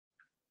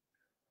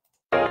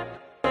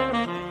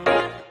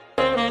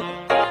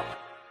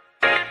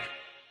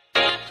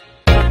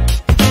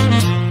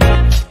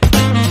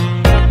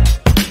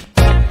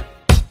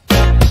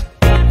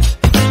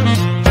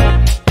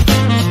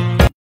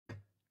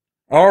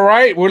All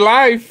right, we're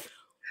live.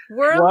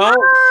 We're live.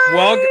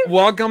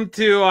 Welcome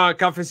to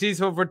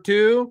Cafecito for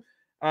Two.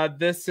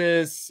 This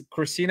is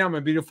Christina, my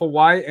beautiful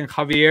wife, and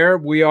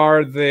Javier. We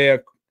are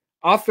the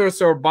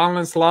authors of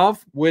Balanced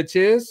Love, which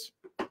is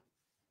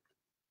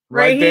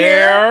right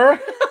there.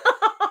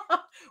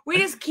 We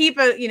just keep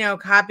a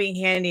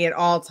copy handy at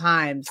all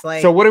times.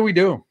 So what do we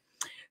do?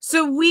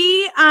 So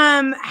we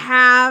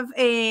have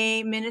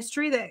a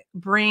ministry that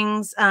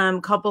brings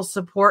couple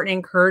support and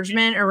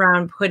encouragement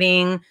around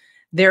putting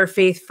their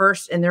faith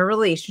first in their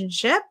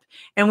relationship.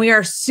 And we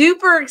are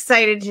super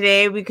excited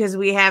today because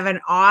we have an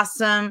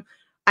awesome,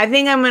 I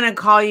think I'm going to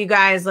call you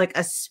guys like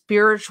a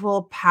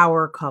spiritual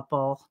power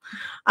couple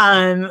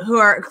who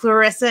are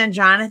Klarissa and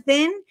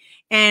Jonathan.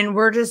 And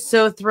we're just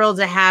so thrilled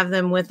to have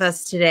them with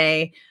us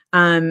today.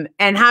 And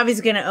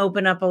Javi's going to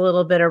open up a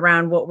little bit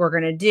around what we're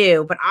going to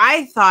do. But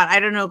I thought,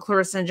 I don't know,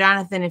 Klarissa and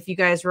Jonathan, if you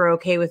guys were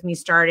okay with me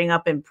starting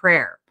up in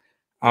prayer.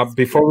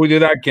 Before we do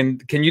that,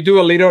 can you do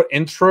a little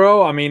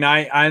intro? I mean,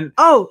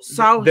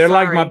 they're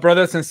like my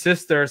brothers and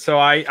sisters, so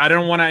I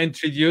don't want to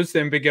introduce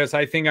them because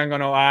I think I'm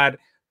going to add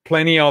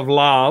plenty of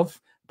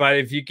love. But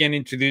if you can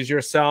introduce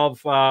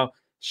yourself,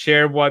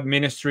 share what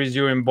ministries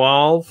you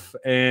involve,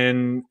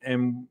 and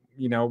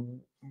you know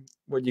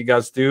what you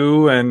guys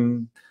do,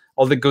 and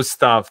all the good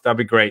stuff, that'd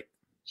be great.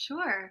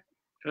 Sure.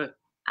 Good.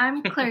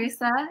 I'm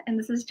Klarissa, and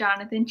this is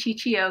Jonathan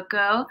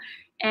Chichioco,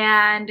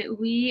 and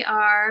we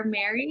are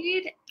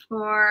married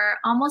for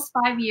almost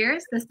 5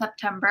 years this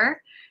September,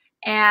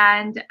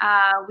 and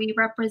we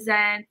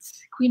represent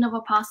Queen of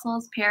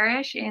Apostles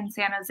Parish in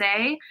San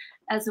Jose,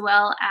 as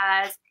well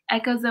as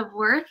Echoes of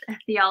Worth, a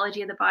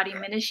Theology of the Body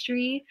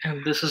ministry.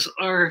 And this is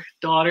our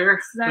daughter.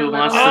 Our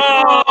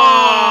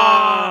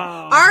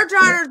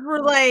daughters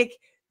were like,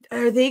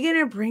 are they going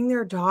to bring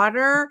their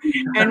daughter?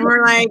 And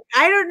we're like,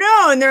 I don't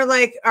know. And they're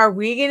like, are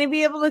we going to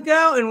be able to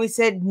go? And we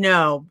said,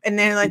 no. And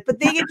they're like, but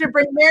they get to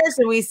bring theirs.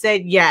 And we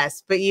said,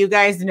 yes, but you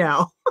guys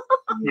know.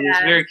 He was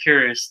very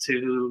curious to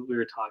who we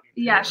were talking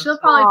to. Yeah, she'll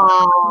probably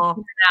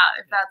figure it out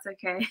if that's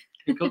okay.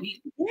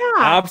 Yeah.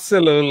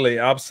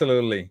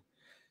 Absolutely.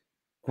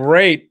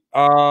 Great.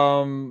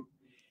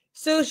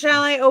 So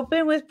shall I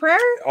open with prayer?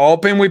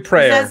 Open with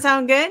prayer. Does that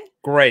sound good?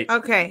 Great.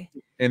 Okay.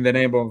 In the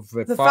name of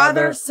the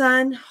Father,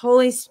 Son,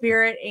 Holy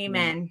Spirit.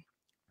 Amen.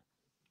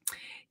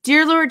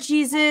 Dear Lord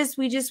Jesus,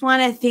 we just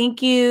want to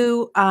thank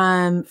you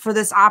for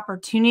this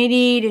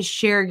opportunity to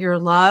share your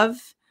love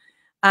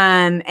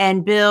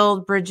and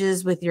build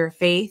bridges with your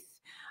faith.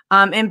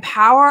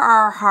 Empower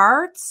our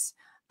hearts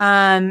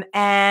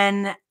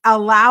and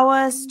allow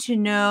us to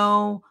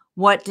know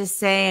what to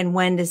say and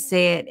when to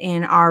say it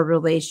in our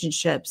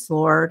relationships,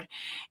 Lord.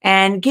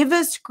 And give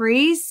us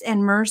grace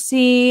and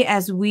mercy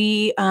as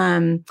we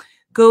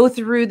go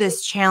through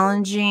this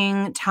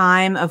challenging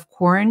time of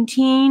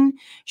quarantine,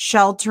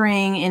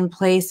 sheltering in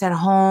place at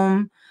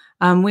home.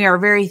 We are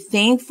very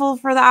thankful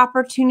for the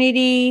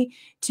opportunity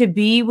to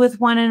be with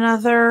one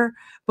another,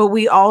 but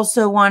we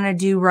also want to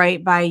do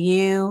right by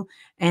you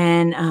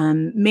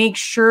and make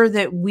sure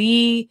that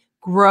we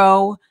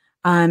grow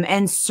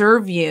and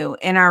serve you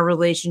in our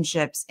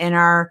relationships, in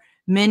our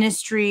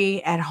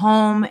ministry at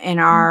home, and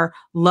our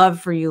love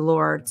for you,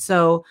 Lord.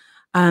 So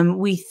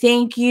we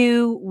thank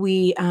you.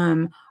 We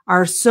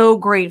are so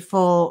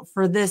grateful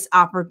for this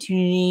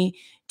opportunity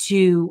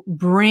to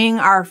bring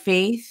our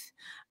faith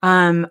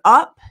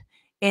up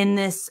in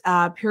this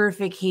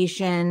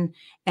purification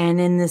and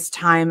in this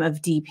time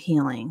of deep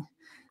healing.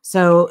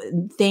 So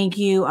thank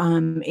you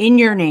in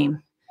your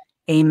name.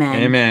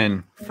 Amen.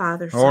 Amen.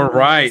 Father, Son, all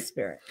right. Holy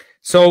Spirit.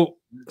 So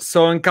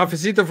in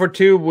Cafecito for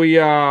Two, we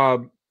I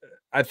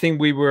think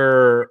we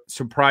were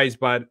surprised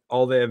by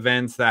all the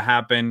events that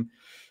happened,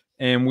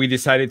 and we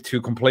decided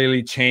to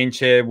completely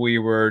change it. We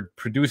were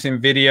producing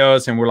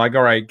videos, and we're like,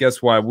 all right,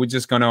 guess what? We're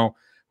just gonna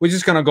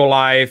go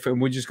live,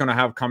 and we're just gonna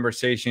have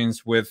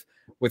conversations with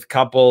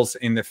couples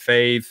in the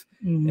faith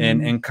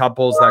and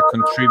couples that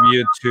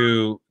contribute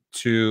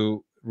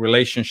to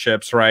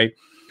relationships, right?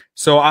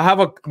 So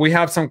we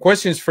have some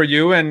questions for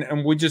you,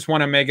 and we just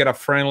want to make it a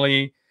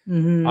friendly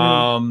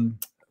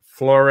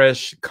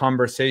flourish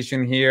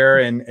conversation here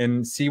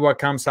and see what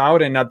comes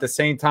out. And at the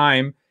same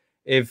time,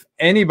 if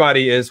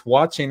anybody is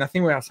watching, I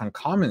think we have some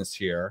comments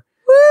here.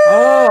 Woo!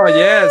 Oh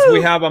yes,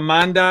 we have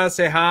Amanda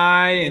say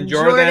hi and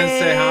Jordan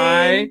say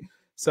hi.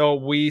 So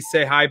we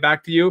say hi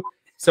back to you.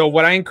 So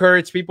what I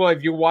encourage people,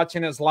 if you're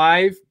watching us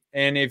live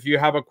and if you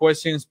have a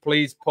questions,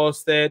 please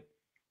post it.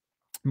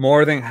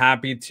 More than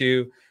happy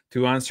to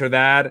answer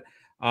that.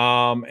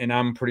 And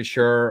I'm pretty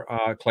sure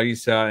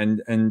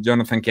Klarissa and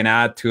Jonathan can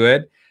add to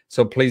it.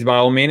 So please, by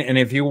all means, and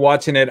if you're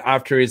watching it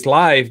after it's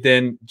live,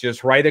 then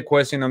just write a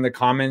question on the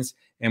comments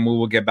and we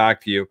will get back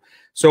to you.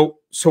 So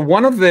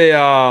one of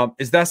the,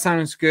 is that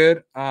sounds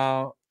good,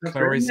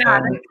 Klarissa?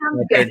 Yeah, that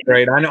sounds good.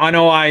 Great. I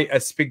know I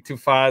speak too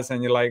fast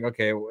and you're like,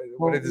 okay,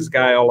 what is this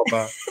guy all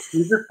about?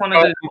 We just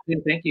wanted to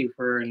say thank you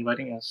for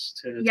inviting us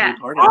to be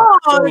part of it. Oh,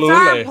 Absolutely. it's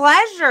our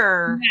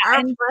pleasure. Yeah, Our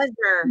and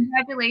pleasure.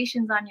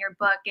 Congratulations on your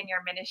book and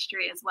your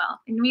ministry as well.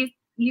 And we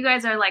you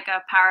guys are like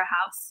a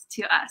powerhouse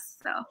to us.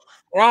 So.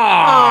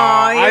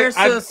 Wow, you're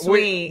so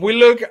sweet. We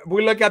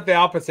look at the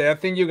opposite. I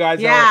think you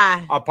guys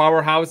are a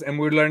powerhouse, and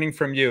we're learning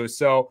from you.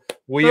 So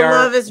we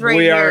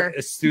are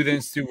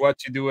students to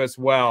what you do as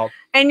well.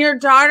 And your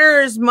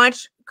daughter is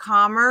much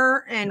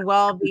calmer and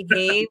well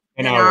behaved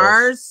than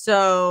ours.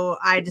 So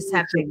I just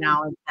have to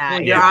acknowledge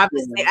that. You're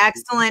obviously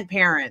excellent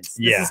parents.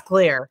 This is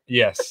clear.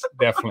 Yes,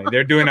 definitely.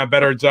 They're doing a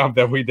better job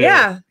than we did.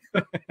 Yeah,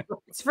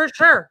 it's for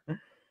sure.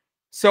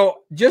 So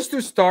just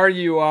to start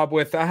you up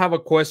with, I have a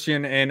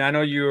question, and I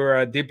know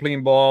you're deeply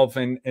involved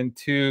in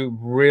two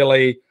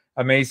really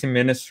amazing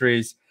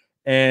ministries.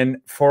 And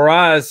for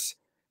us,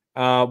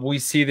 we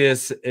see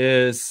this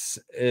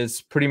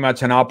is pretty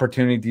much an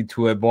opportunity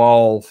to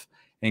evolve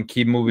and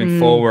keep moving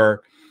forward.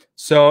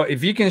 So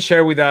if you can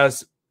share with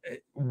us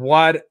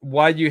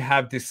what you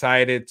have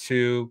decided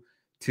to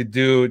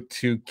do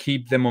to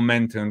keep the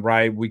momentum,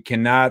 right? We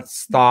cannot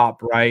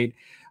stop, right?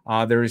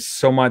 There is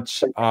so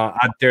much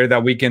out there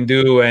that we can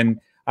do, and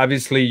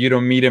obviously you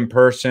don't meet in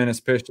person,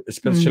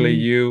 especially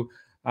you,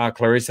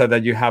 Klarissa,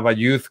 that you have a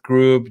youth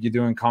group, you're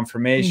doing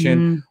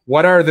confirmation.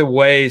 What are the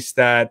ways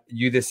that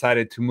you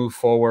decided to move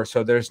forward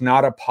so there's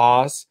not a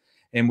pause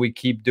and we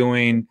keep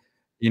doing,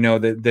 you know,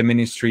 the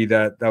ministry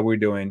that we're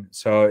doing?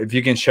 So if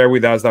you can share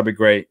with us, that'd be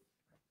great.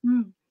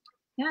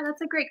 Yeah,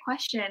 that's a great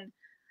question.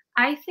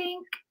 I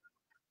think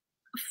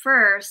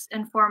first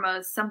and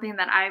foremost, something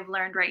that I've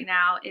learned right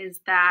now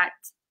is that,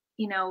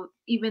 you know,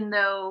 even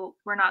though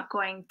we're not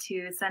going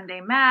to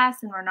Sunday Mass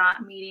and we're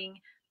not meeting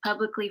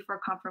publicly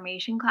for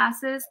confirmation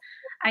classes,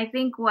 I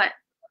think what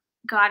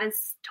God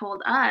has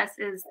told us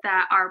is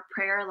that our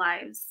prayer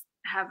lives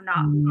have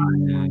not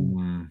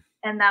gone,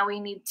 and that we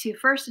need to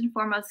first and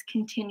foremost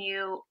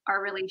continue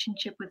our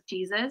relationship with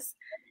Jesus.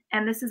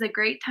 And this is a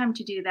great time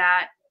to do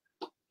that,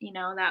 you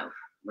know, that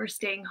we're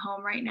staying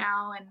home right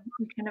now and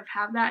we kind of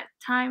have that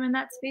time and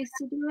that space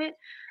to do it.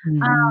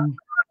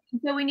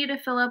 So we need to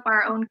fill up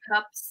our own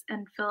cups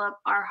and fill up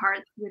our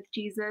hearts with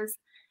Jesus.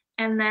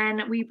 And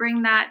then we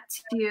bring that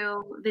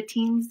to the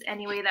teens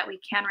any way that we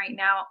can right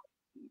now.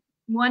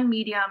 One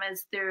medium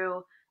is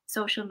through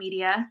social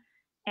media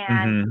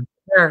and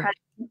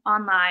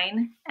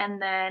online.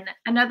 And then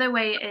another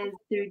way is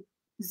through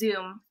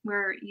Zoom.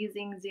 We're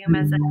using Zoom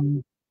as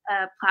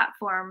a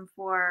platform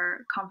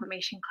for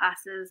confirmation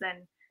classes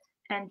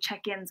and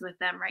check-ins with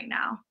them right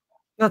now.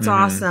 That's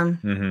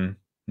awesome.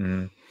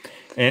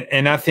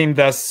 And I think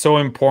that's so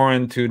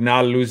important to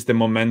not lose the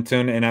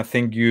momentum. And I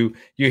think you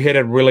hit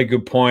a really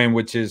good point,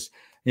 which is,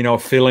 you know,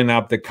 filling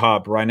up the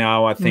cup right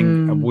now. I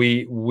think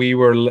we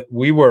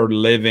were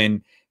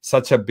living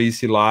such a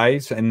busy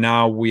lives, and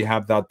now we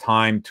have that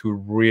time to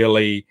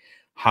really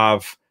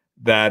have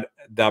that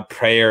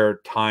prayer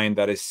time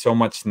that is so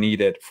much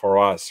needed for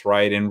us,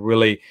 right? And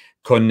really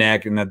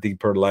connect in a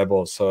deeper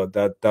level. So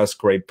that's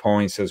great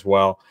points as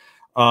well.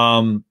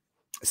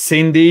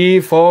 Cindy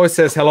Fo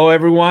says, hello,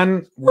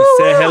 everyone. We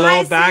say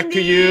hello back to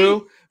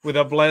you with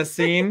a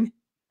blessing.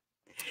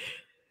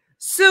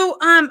 So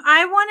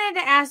I wanted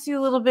to ask you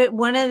a little bit.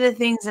 One of the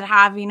things that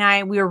Javi and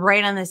I, we were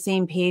right on the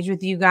same page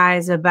with you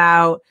guys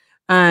about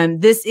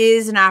this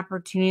is an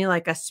opportunity,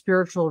 like a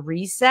spiritual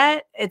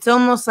reset. It's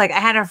almost like I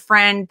had a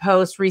friend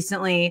post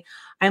recently,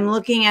 I'm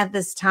looking at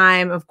this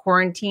time of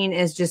quarantine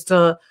as just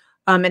an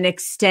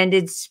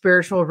extended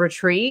spiritual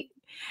retreat.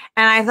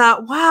 And I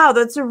thought, wow,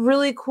 that's a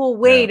really cool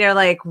way to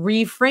like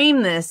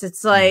reframe this.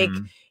 It's like,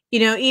 you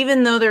know,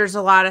 even though there's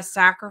a lot of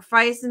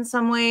sacrifice in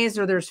some ways,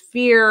 or there's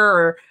fear,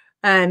 or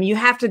you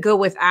have to go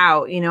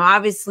without, you know,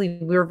 obviously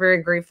we're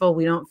very grateful.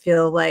 We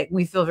feel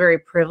very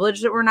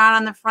privileged that we're not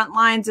on the front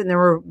lines and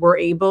that we're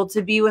able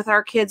to be with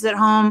our kids at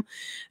home.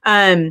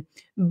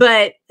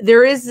 But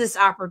there is this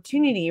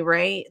opportunity,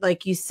 right?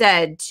 Like you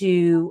said,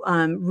 to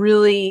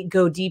really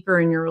go deeper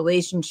in your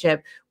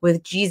relationship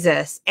with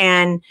Jesus.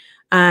 And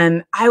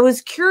I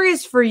was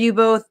curious for you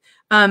both.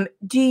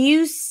 Do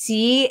you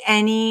see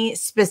any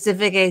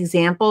specific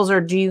examples,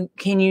 or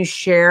can you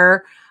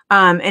share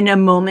in a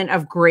moment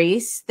of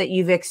grace that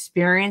you've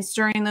experienced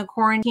during the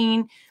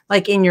quarantine,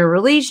 like in your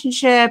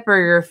relationship or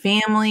your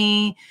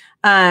family?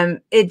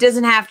 It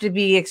doesn't have to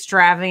be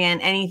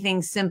extravagant,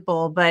 anything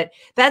simple, but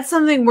that's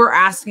something we're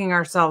asking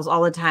ourselves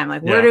all the time.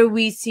 Like, where do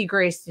we see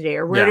grace today?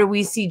 Or where do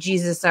we see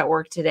Jesus at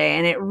work today?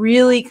 And it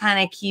really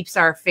kind of keeps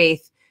our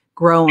faith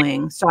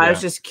growing. So I was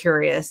just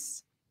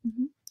curious.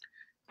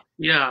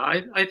 Yeah,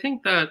 I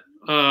think that,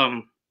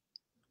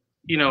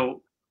 you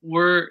know,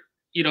 we're,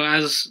 you know,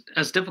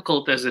 as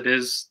difficult as it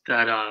is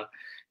that,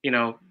 you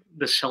know,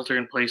 the shelter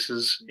in place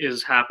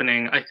is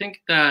happening. I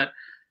think that,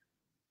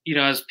 you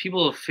know, as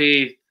people of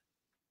faith,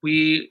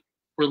 we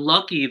were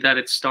lucky that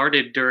it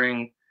started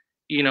during,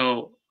 you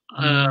know,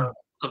 a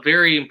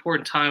very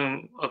important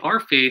time of our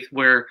faith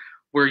where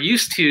we're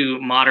used to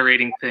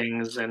moderating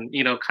things and,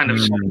 you know, kind of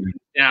shutting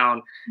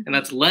down, and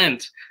that's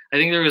Lent. I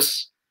think there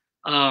was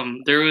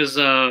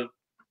a,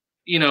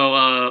 you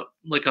know,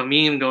 like a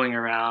meme going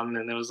around,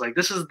 and it was like,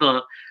 this is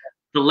the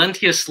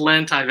lentiest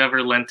Lent I've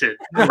ever lented.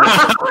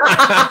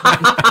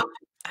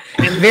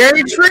 And,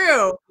 very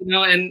true.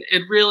 And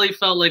it really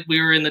felt like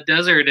we were in the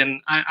desert.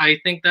 And I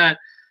think that,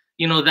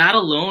 that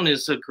alone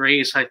is a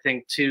grace, I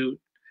think, to,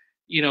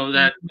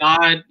 that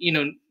God,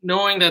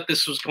 knowing that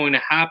this was going to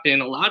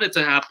happen, allowed it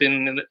to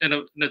happen in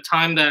a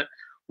time that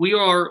we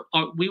were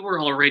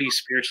already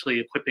spiritually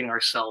equipping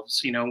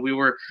ourselves. We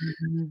were,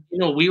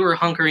 we were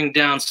hunkering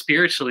down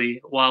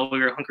spiritually while we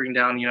were hunkering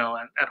down,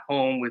 at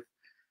home with,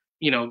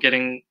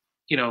 getting,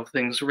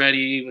 things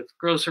ready with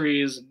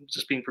groceries and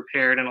just being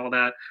prepared and all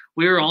that.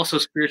 We were also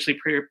spiritually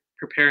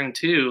preparing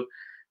too.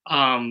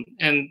 And,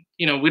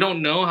 we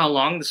don't know how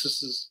long this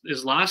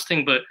is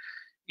lasting, but,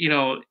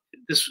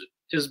 this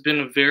has been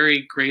a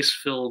very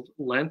grace-filled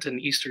Lent and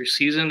Easter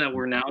season that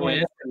we're now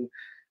in. And,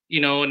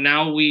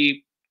 now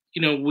we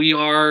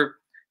are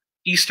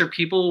Easter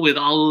people with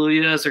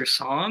Alleluia as our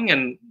song.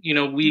 And,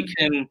 we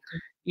can,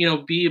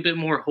 be a bit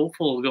more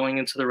hopeful going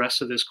into the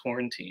rest of this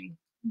quarantine.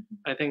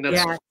 I think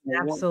that's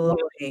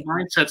absolutely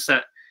one of the mindsets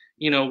that,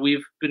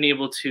 we've been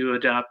able to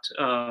adopt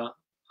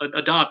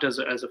as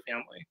a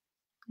family.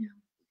 Yeah.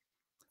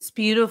 It's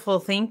beautiful.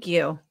 Thank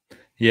you.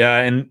 Yeah.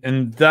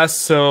 And that's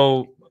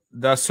so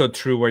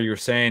true what you're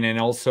saying. And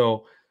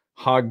also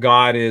how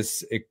God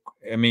is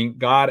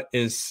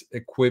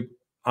equipped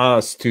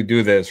us to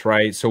do this,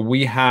 right? So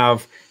we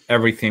have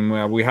everything.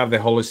 We have the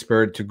Holy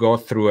Spirit to go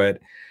through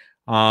it.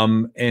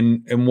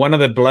 And one of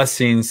the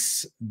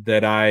blessings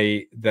that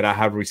I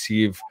have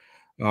received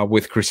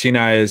with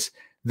Christina is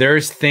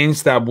there's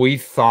things that we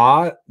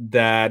thought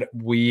that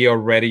we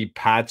already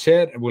patched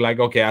it. We're like,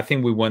 okay, I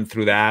think we went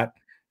through that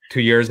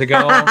 2 years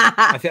ago.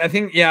 I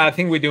think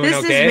we're doing this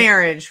okay. This is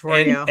marriage for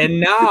you. And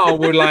now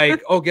we're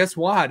like, oh, guess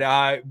what?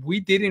 We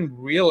didn't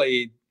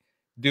really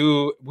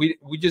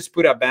we just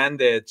put a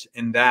bandage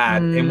in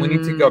that, and we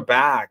need to go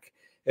back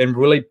and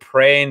really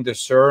pray and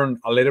discern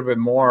a little bit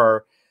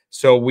more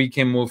so we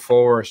can move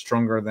forward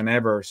stronger than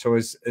ever. So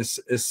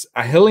it's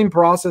a healing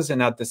process,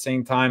 and at the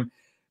same time,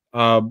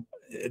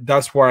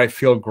 that's where I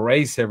feel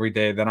grace every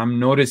day, that I'm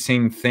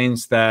noticing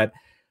things that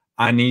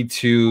I need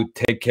to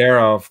take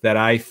care of that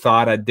I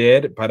thought I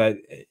did, but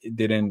it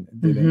didn't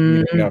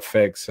got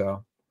fixed.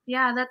 So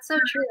yeah, that's so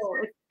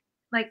true. It's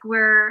like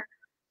we're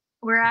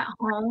at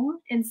home,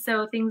 and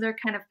so things are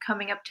kind of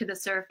coming up to the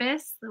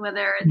surface,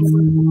 whether it's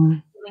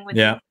dealing with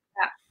that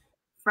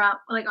from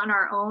like on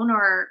our own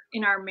or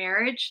in our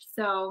marriage.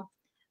 So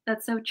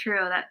that's so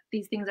true that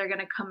these things are going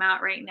to come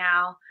out right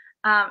now.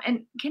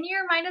 And can you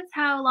remind us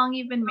how long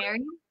you've been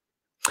married?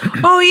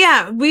 Oh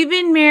yeah, we've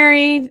been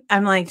married.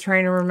 I'm like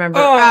trying to remember.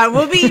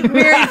 We'll be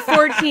married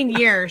 14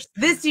 years.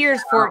 This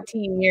year's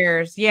 14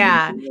 years.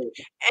 Yeah.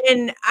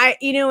 And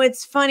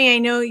it's funny. I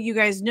know you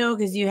guys know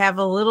because you have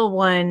a little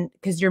one,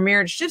 because your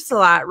marriage shifts a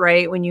lot,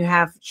 right? When you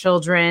have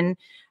children,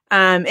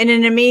 in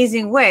an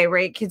amazing way,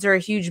 right? Kids are a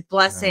huge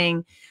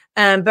blessing.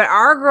 But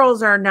our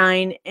girls are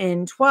 9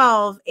 and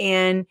 12,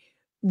 and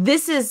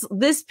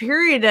this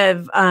period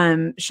of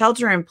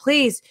shelter in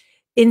place,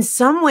 in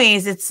some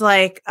ways it's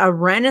like a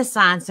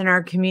renaissance in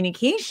our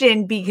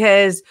communication,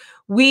 because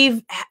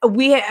we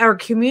are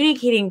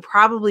communicating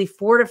probably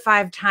 4 to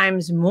 5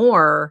 times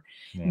more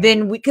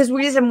than because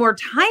we just have more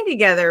time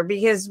together,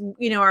 because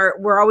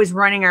we're always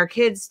running our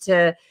kids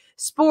to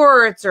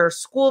sports or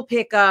school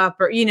pickup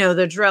or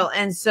the drill,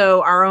 and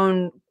so our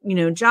own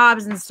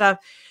jobs and stuff.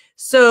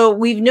 So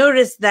we've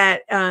noticed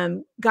that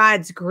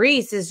God's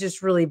grace has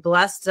just really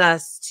blessed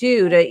us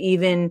too, to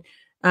even,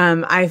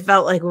 I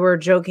felt like we were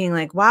joking,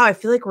 like, wow, I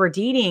feel like we're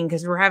dating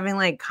because we're having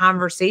like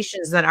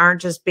conversations that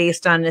aren't just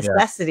based on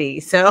necessity.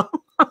 So.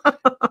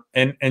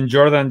 and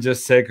Jordan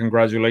just said,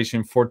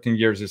 congratulations, 14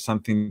 years is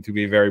something to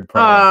be very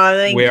proud of. Oh,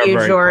 thank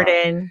you,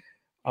 Jordan.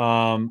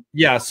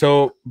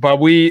 So, but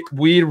we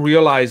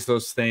realize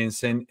those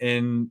things.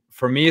 And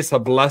for me, it's a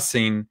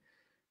blessing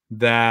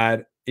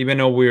that even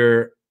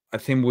though I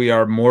think we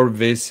are more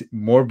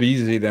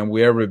busy than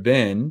we ever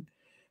been,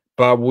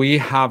 but we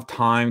have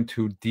time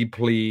to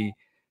deeply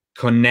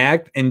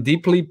connect and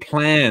deeply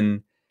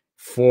plan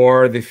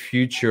for the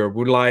future.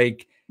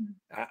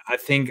 I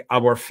think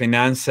our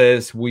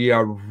finances, we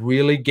are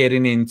really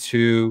getting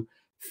into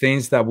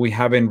things that we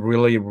haven't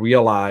really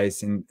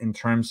realized in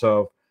terms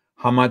of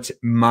how much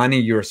money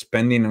you're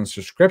spending on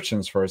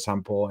subscriptions, for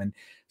example. And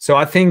so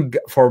I think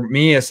for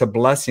me, it's a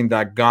blessing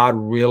that God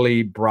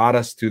really brought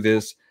us to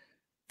this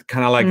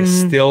kind of like a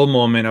still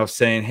moment of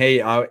saying,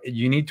 hey,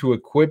 you need to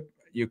equip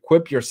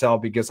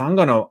yourself, because I'm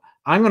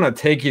gonna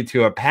take you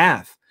to a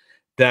path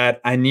that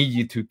I need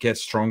you to get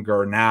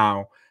stronger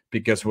now,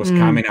 because what's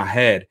coming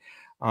ahead.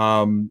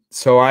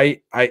 So I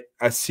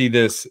see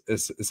this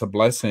as a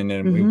blessing,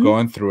 and we're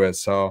going through it.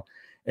 So,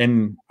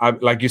 and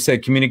like you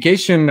said,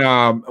 communication,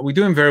 we're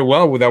doing very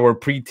well with our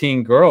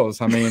preteen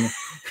girls. I mean,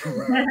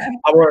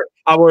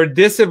 our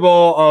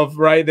decibel of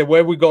the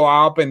way we go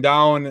up and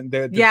down,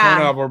 the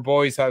tone of our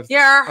voice have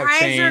our have highs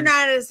changed. Are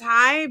not as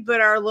high, but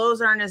our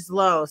lows aren't as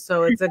low,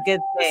 so it's a good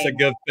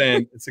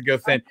thing. It's a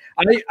good thing.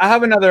 I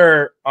have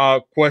another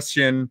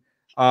question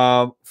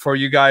for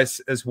you guys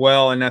as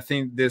well, and I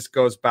think this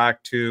goes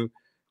back to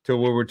what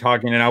we're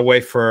talking, and I'll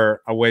wait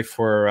for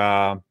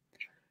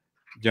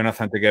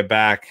Jonathan to get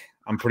back.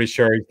 I'm pretty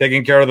sure he's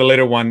taking care of the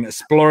little one,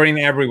 exploring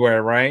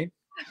everywhere, right?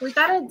 We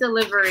got a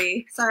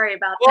delivery. Sorry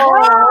about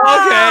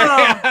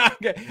that. Oh,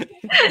 okay. Okay.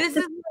 This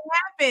is what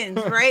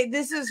happens, right?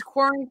 This is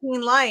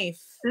quarantine life.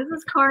 This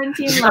is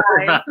quarantine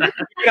life.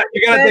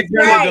 You gotta take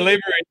care of the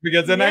delivery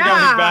because then I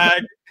come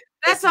back.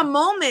 That's a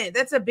moment.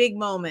 That's a big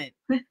moment.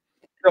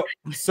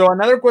 So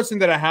another question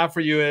that I have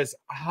for you is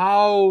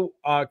how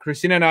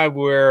Christina and I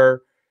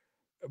were.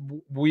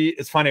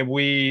 It's funny.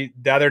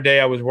 The other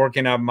day I was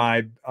working at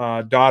my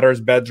daughter's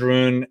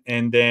bedroom,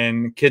 and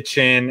then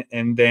kitchen,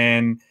 and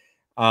then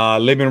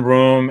living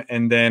room,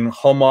 and then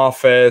home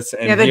office,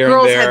 and the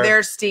girls had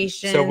their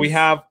stations. So we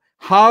have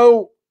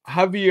how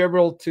have you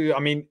able to? I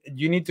mean,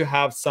 you need to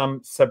have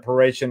some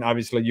separation.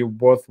 Obviously, you're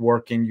both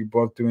working, you're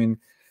both doing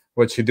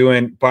what you're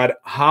doing, but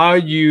how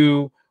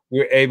you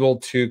were able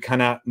to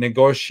kind of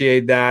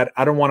negotiate that.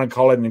 I don't want to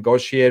call it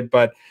negotiate,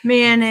 but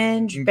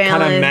manage, balance.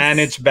 Kind of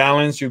manage,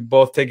 balance. You're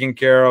both taking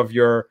care of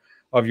your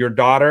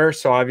daughter.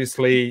 So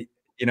obviously,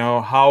 you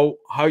know,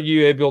 how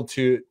you able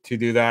to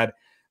do that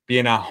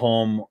being at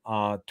home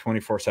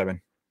 24/7?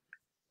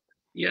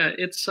 Yeah,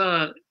 it's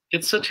a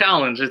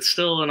challenge. It's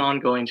still an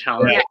ongoing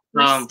challenge. Yeah,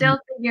 we're still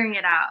figuring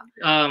it out.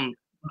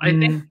 I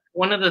think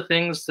one of the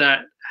things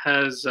that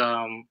has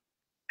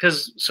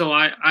because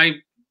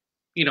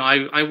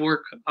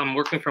I'm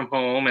working from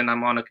home and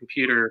I'm on a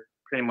computer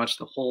pretty much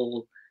the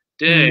whole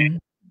day.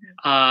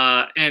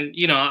 And,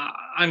 you know,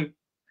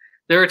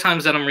 there are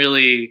times that I'm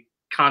really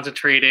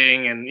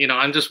concentrating and, you know,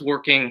 I'm just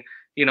working,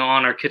 you know,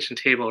 on our kitchen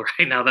table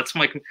right now. That's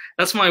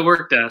my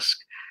work desk.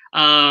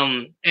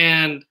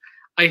 And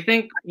I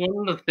think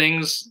one of the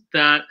things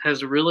that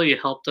has really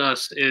helped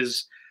us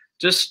is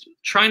just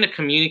trying to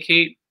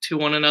communicate to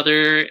one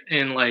another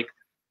and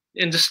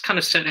just kind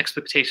of set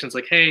expectations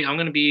like, hey, I'm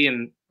going to be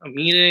in a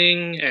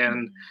meeting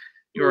and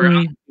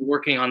you're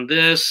working on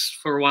this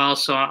for a while.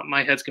 So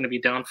my head's going to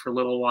be down for a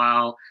little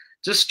while.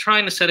 Just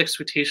trying to set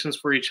expectations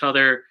for each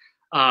other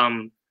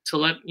to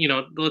let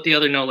the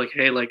other know, like,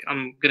 hey, like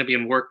I'm going to be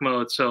in work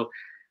mode. So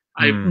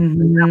I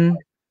have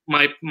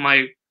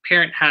my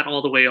parent hat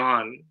all the way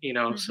on, you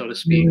know, so to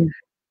speak.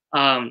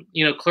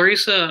 You know,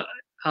 Klarissa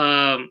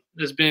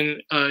has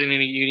been in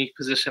a unique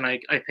position, I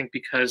think,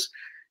 because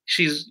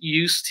she's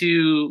used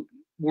to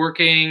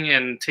working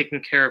and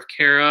taking care of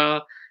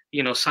Kara,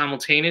 you know,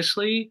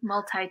 simultaneously.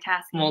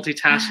 Multitasking.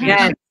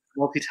 Yes.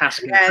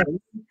 Multitasking. Yes.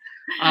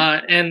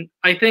 And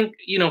I think,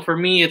 you know, for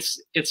me,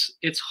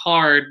 it's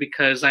hard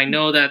because I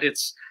know that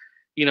it's,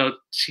 you know,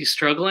 she's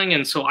struggling.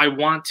 And so I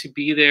want to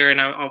be there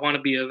and I want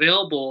to be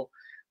available.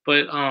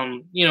 But,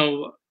 you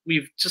know,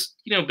 we've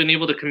just, you know, been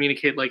able to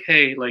communicate like,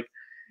 hey, like,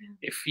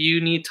 if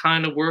you need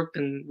time to work,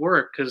 then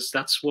work, because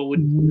that's what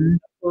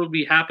would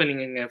be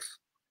happening if,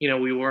 you know,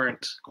 we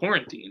weren't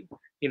quarantined.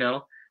 You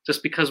know,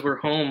 just because we're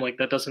home, like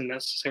that doesn't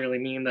necessarily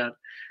mean that,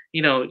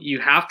 you know, you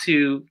have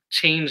to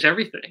change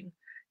everything.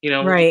 You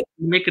know, right?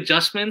 Make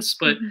adjustments,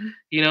 but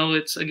you know,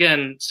 it's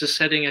just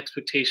setting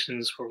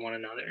expectations for one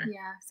another.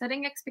 Yeah,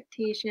 setting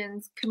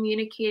expectations,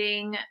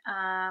 communicating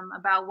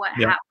about what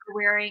hat we're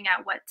wearing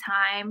at what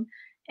time,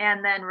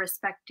 and then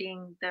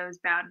respecting those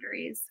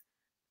boundaries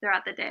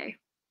throughout the day.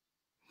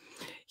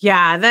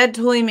 Yeah, that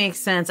totally makes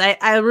sense.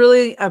 I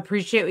really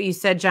appreciate what you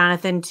said,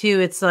 Jonathan, too.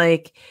 It's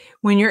like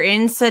when you're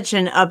in such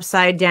an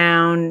upside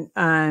down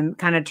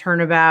kind of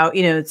turnabout,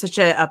 you know, it's such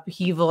an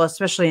upheaval,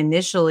 especially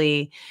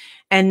initially.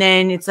 And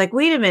then it's like,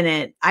 wait a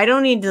minute, I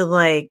don't need to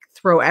like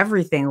throw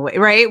everything away,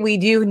 right? We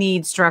do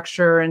need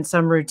structure and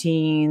some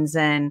routines,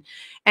 and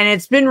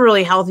it's been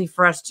really healthy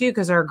for us too,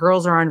 because our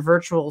girls are on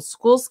virtual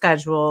school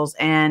schedules,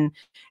 and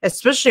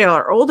especially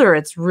our older,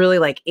 it's really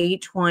like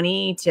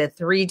 8:20 to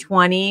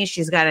 3:20.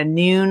 She's got a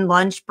noon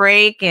lunch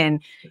break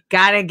and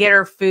got to get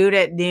her food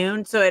at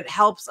noon. So it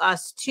helps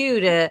us too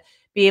to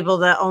be able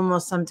to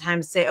almost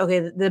sometimes say,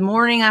 okay, the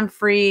morning I'm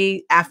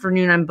free,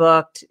 afternoon I'm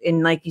booked.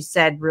 And like you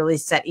said, really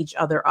set each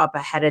other up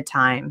ahead of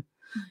time.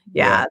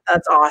 Yeah.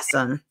 That's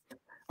awesome.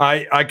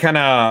 I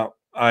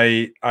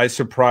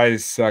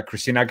surprised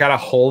Christina. I got to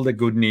hold the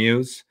good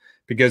news,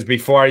 because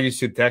before I used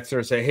to text her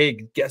and say, hey,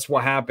 guess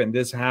what happened?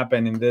 This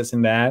happened and this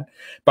and that.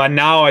 But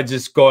now I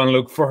just go and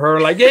look for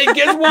her like, hey,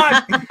 guess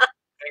what? And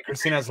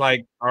Christina's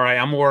like, all right,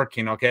 I'm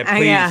working. Okay,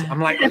 please.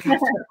 I'm like, okay.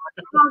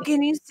 Oh,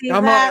 can you see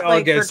that?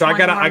 Like, okay, so I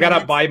gotta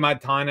minutes. bite my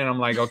tongue, and I'm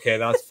like, okay,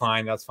 that's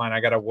fine. I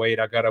gotta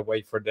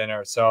wait for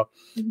dinner. So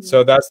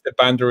so that's the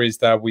boundaries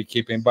that we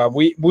keep in. But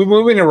we're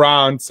moving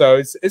around, so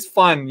it's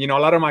fun. You know, a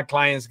lot of my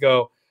clients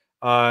go,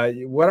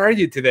 what are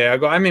you today? I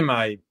go, I'm in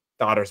my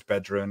daughter's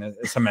bedroom.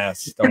 It's a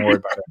mess. Don't worry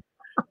about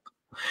it.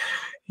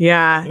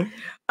 Yeah.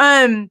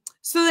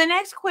 So the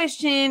next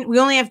question, we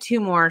only have two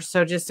more.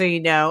 So just so you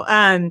know,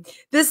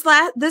 this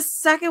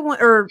second one,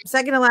 or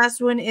second to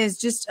last one, is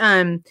just,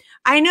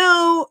 I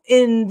know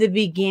in the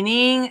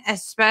beginning,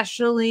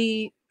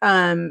 especially,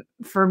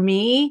 for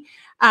me,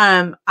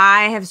 I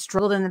have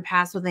struggled in the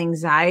past with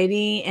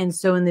anxiety. And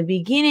so in the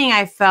beginning,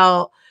 I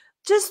felt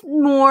just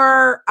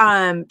more,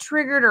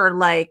 triggered or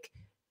like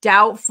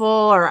doubtful,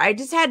 or I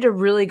just had to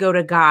really go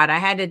to God. I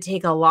had to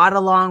take a lot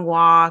of long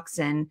walks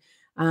and,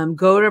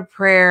 go to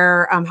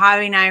prayer.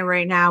 Javi and I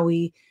right now,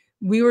 we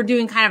were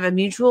doing kind of a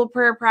mutual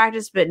prayer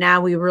practice, but now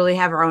we really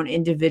have our own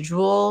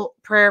individual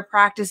prayer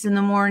practice in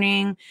the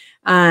morning.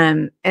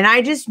 And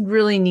I just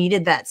really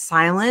needed that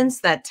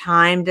silence, that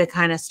time to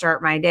kind of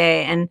start my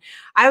day. And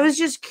I was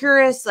just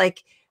curious,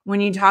 like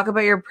when you talk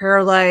about your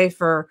prayer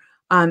life or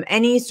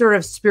any sort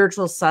of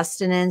spiritual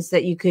sustenance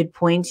that you could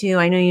point to.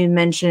 I know you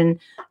mentioned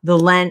the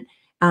Lent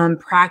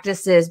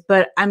practices,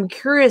 but I'm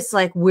curious,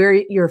 like where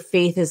your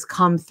faith has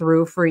come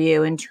through for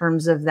you in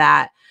terms of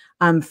that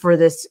for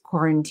this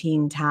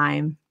quarantine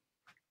time.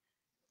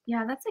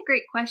 Yeah, that's a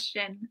great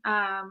question.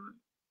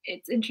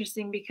 It's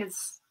interesting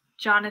because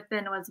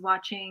Jonathan was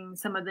watching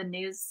some of the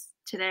news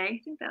today.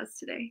 I think that was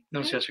today.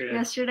 No, it's yesterday.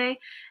 Yesterday.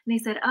 And he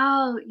said,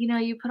 oh, you know,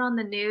 you put on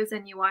the news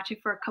and you watch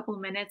it for a couple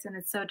of minutes and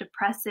it's so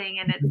depressing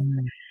and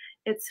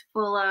it's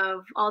full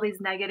of all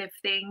these negative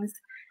things.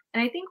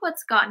 And I think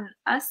what's gotten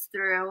us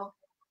through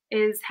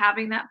is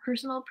having that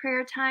personal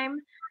prayer time.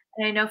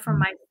 And I know for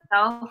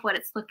myself, what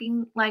it's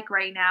looking like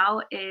right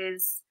now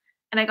is,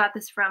 and I got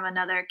this from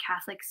another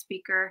Catholic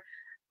speaker.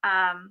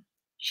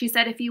 She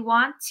said, if you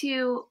want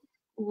to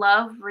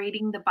love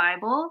reading the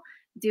Bible,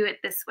 do it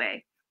this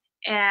way.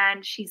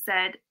 And she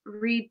said,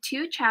 read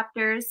 2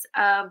 chapters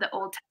of the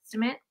Old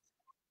Testament,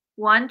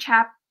 one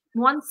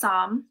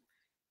Psalm,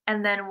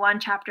 and then 1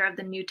 chapter of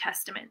the New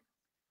Testament.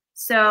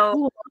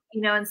 So,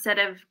 you know, instead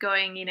of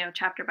going, you know,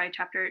 chapter by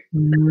chapter,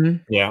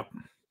 read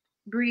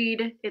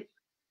it,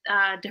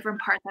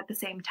 different parts at the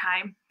same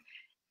time.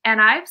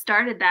 And I've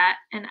started that,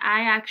 and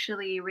I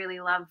actually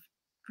really love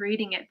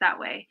reading it that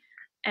way.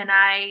 And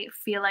I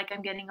feel like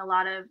I'm getting a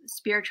lot of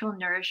spiritual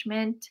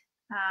nourishment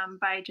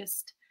by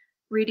just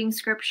reading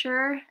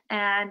scripture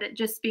and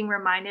just being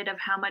reminded of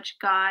how much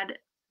God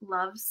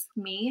loves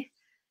me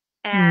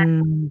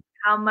and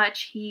how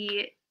much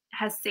he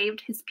has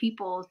saved his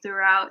people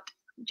throughout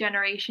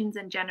generations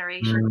and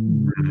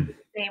generations.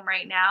 Same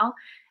right now,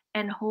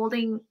 and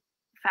holding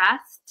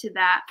fast to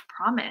that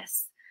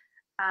promise,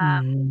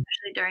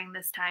 especially during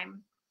this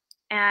time.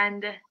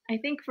 And I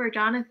think for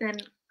Jonathan,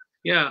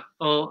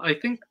 well, I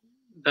think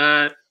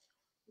that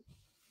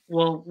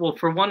well,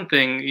 for one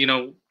thing, you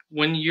know,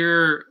 when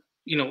you're,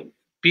 you know,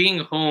 being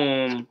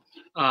home,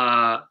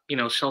 you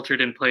know,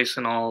 sheltered in place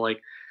and all,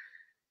 like,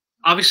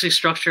 obviously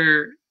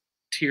structure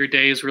to your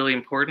day is really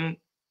important.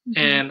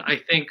 And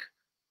I think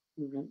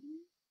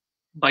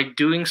by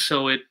doing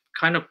so, it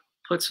kind of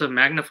puts a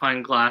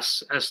magnifying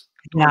glass as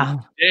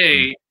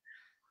day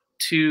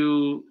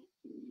to,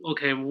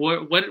 okay,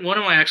 what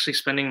am I actually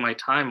spending my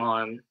time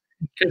on?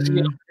 Because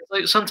you know,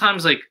 like,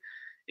 sometimes like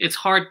it's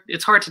hard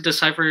to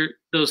decipher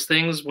those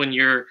things when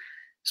you're,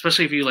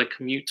 especially if you like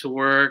commute to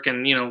work,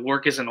 and you know,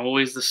 work isn't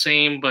always the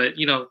same. But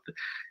you know,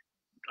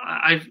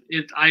 I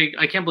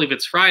can't believe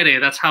it's Friday.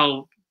 That's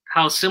how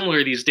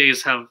similar these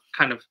days have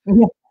kind of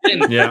been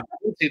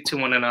to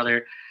one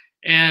another.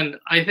 And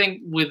I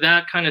think with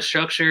that kind of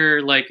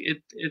structure, like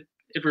it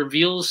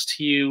reveals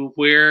to you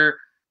where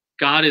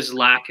God is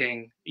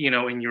lacking, you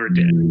know, in your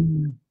day.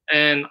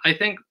 And I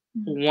think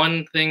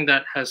one thing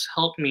that has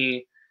helped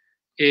me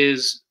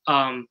is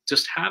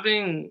just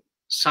having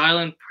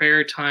silent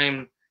prayer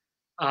time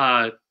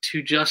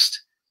to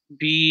just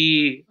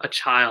be a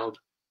child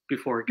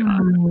before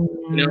God.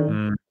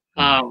 You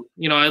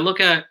know, I look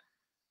at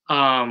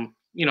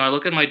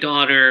my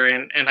daughter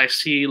and I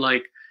see,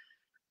 like,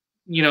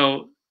 you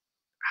know,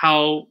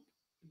 how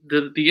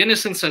the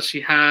innocence that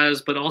she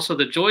has, but also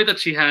the joy that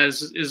she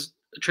has is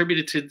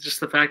attributed to just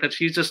the fact that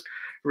she's just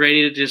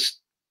ready to just,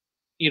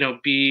 you know,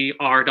 be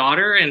our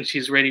daughter, and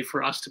she's ready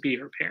for us to be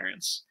her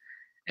parents.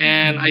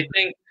 And I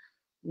think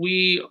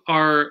we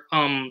are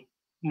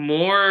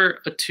more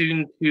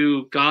attuned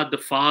to God the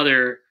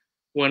Father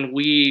when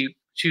we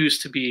choose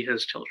to be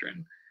his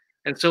children.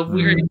 And so if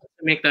we are able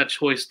to make that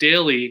choice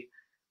daily,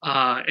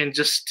 and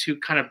just to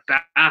kind of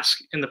bask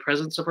in the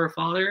presence of our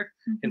Father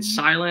in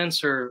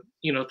silence, or,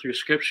 you know, through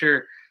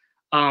scripture,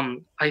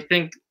 I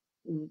think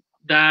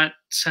that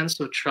sense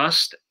of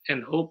trust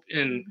and hope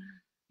in,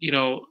 you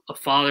know, a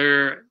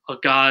Father, a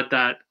God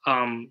that,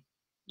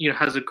 you know,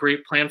 has a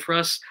great plan for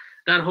us,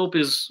 that hope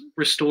is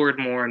restored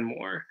more and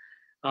more.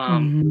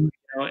 You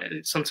know,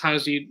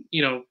 sometimes you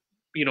know,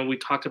 we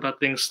talked about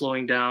things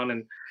slowing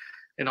down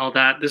and all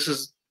that. This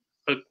is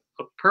a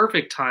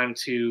perfect time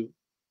to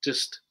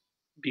just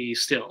be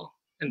still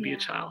and be a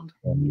child.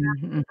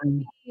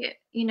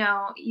 You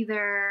know,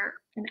 either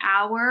an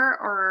hour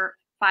or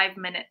 5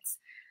 minutes.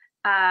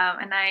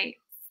 And I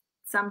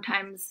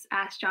sometimes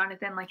ask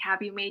Jonathan, like,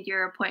 have you made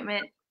your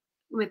appointment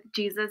with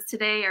Jesus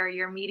today, or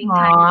your meeting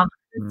time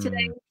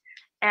today?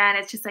 And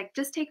it's just like,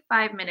 just take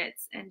 5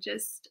 minutes and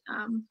just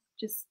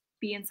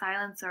be in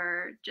silence,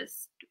 or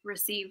just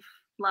receive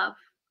love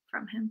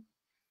from him.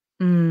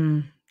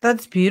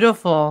 That's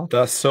beautiful.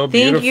 That's so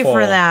beautiful. Thank you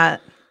for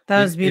that.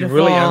 That was beautiful. It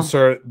really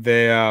answered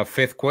the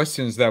 5th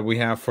questions that we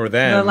have for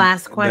them. The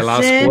last question. The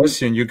last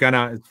question.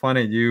 It's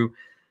funny. You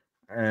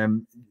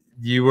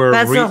were.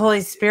 That's the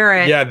Holy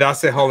Spirit. Yeah,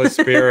 that's the Holy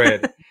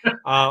Spirit.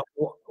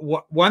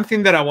 one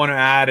thing that I want to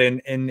add,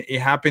 and it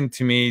happened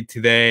to me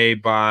today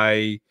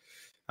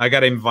I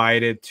got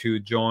invited to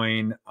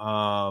join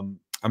a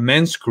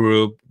men's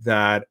group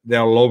that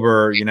they're all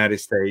over United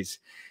States,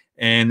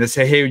 and they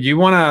say, "Hey, you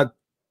want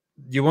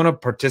to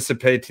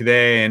participate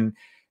today?" And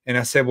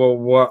I said, "Well,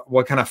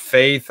 what kind of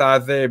faith are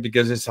there?"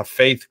 Because it's a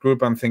faith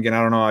group. I'm thinking,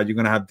 I don't know, are you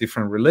going to have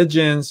different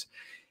religions?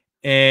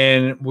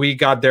 And we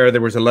got there.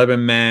 There was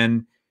 11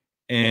 men,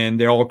 and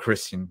they're all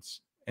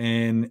Christians.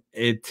 And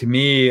to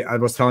me, I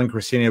was telling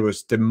Christina, it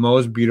was the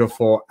most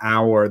beautiful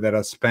hour that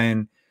I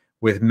spent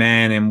with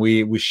men, and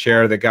we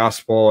share the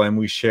gospel, and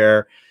we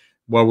share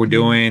what we're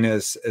doing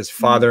as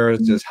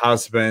fathers, as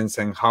husbands,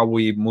 and how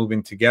we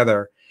moving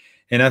together.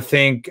 And I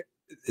think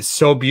it's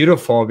so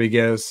beautiful,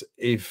 because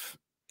if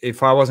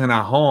I wasn't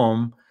at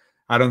home,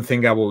 I don't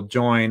think I will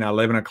join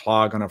 11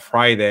 o'clock on a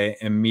Friday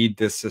and meet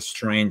this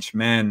strange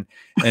man.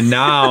 And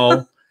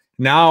now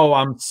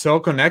I'm so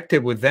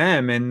connected with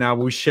them, and now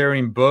we're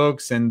sharing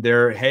books, and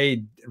they're,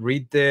 hey,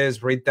 read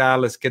this, read that,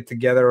 let's get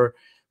together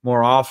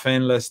more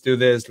often, let's do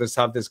this, let's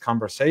have this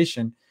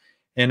conversation.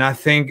 And I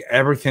think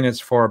everything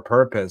is for a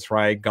purpose,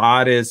 right?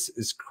 God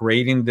is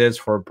creating this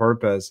for a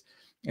purpose.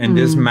 And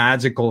these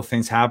magical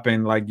things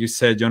happen, like you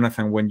said,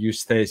 Jonathan, when you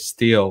stay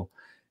still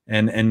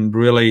and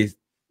really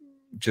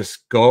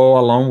just go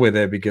along with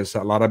it, because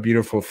a lot of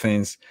beautiful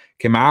things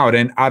came out.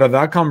 And out of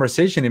that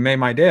conversation, it made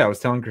my day. I was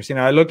telling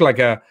Christina, I look like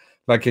a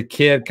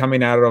kid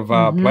coming out of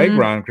a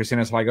playground.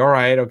 Christina's like, all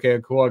right, okay,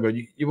 cool. I go,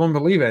 you won't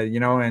believe it,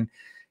 and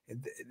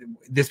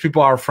these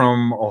people are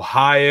from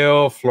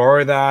Ohio,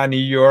 Florida, New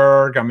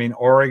York,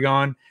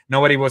 Oregon.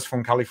 Nobody was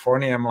from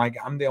California. I'm like,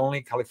 I'm the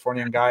only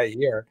Californian guy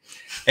here.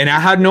 And I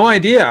had no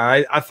idea.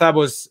 I thought it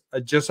was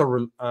just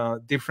a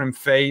different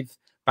faith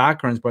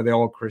backgrounds, but they're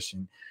all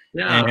Christian.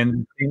 Yeah.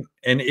 And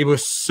it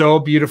was so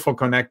beautiful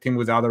connecting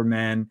with other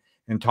men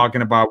and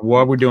talking about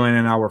what we're doing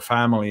in our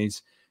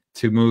families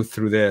to move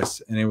through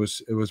this. And it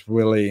was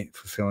really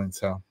fulfilling.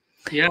 So,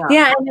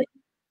 yeah.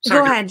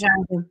 Go ahead,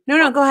 Jonathan.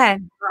 No, go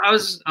ahead. I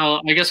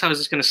guess I was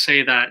just going to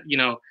say that,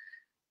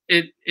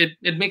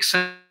 it makes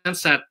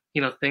sense that,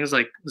 things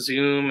like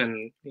Zoom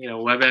and,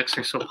 WebEx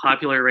are so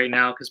popular right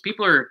now, because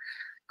people are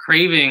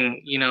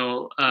craving,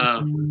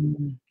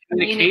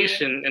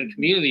 communication and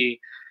community.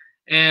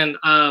 And,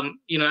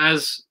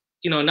 as,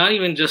 not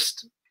even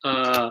just,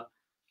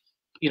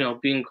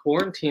 being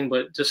quarantined,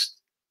 but just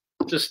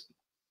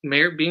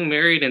being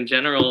married in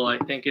general, I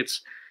think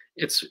it's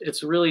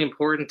really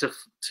important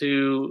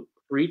to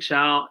reach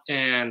out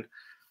and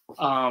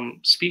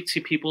speak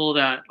to people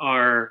that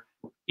are,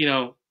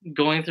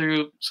 going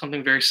through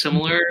something very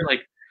similar.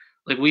 Like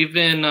we've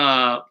been,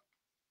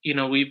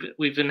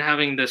 we've been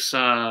having this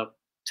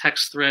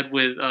text thread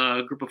with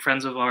a group of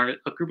friends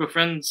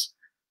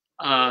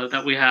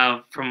that we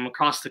have from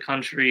across the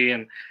country,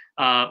 and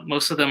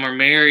most of them are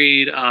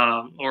married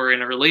or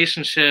in a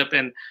relationship,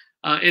 and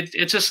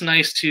it's just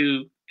nice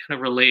to kind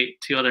of relate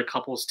to other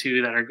couples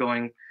too that are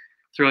going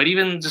through it.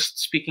 Even just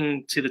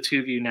speaking to the two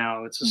of you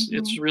now, it's just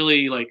it's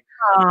really like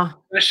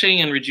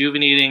refreshing and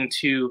rejuvenating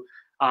to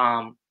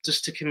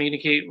just to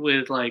communicate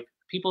with like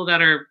people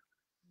that are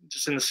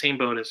just in the same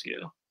boat as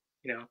you.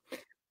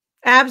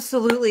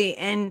 Absolutely.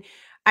 And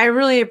I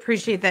really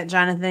appreciate that,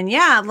 Jonathan.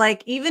 Yeah,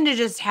 like even to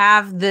just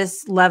have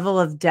this level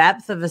of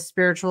depth of a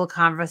spiritual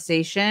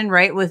conversation,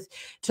 right?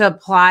 To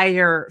apply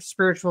your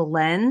spiritual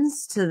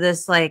lens to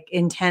this like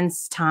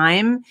intense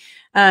time.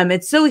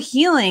 It's so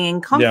healing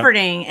and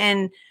comforting. Yeah.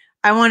 And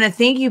I want to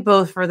thank you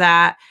both for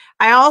that.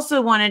 I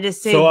also wanted to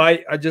say, so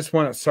I just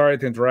want to, sorry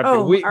to interrupt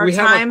you. We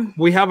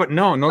have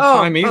no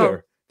time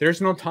either.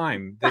 There's no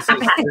time. This is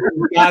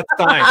not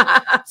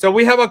time. So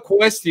we have a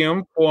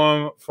question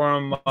from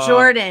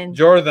Jordan.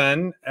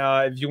 Jordan,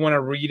 if you want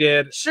to read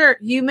it. Sure.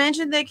 You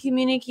mentioned that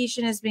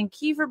communication has been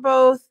key for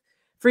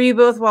you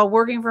both while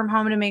working from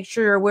home to make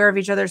sure you're aware of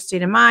each other's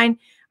state of mind.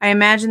 I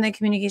imagine that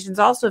communication is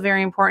also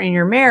very important in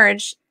your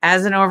marriage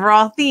as an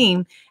overall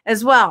theme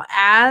as well.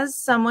 As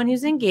someone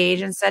who's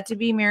engaged and set to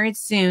be married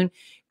soon,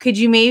 could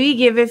you maybe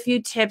give a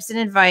few tips and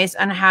advice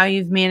on how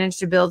you've managed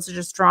to build such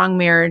a strong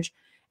marriage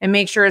and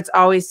make sure it's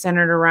always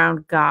centered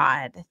around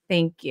God?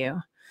 Thank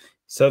you.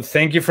 So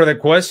thank you for the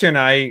question.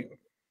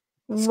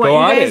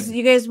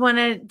 You guys want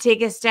to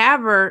take a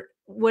stab or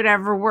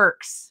whatever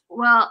works?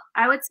 Well,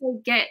 I would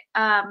say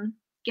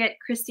get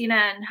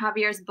Christina and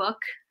Javier's book.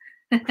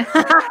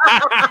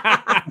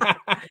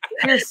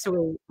 You're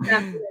sweet.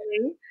 Definitely.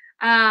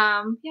 Do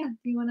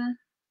you want to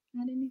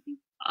add anything?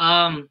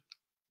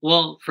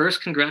 Well,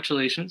 first,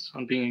 congratulations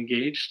on being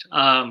engaged.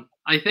 I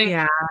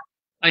think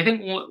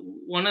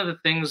one of the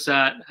things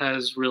that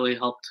has really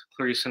helped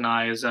Klarissa and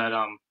I is that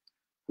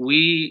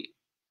we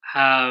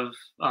have,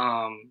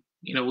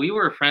 we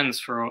were friends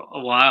for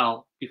a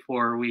while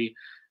before we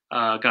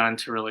got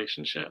into a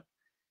relationship,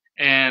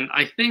 and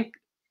I think.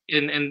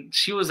 And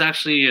she was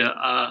actually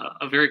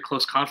a very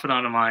close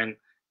confidant of mine,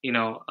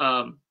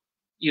 up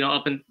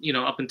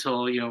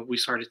until we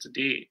started to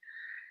date,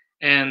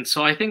 and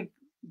so I think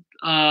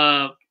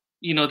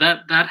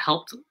that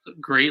helped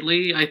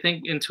greatly. I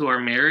think into our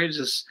marriage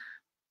is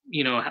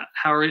you know,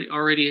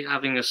 already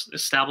having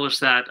established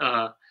that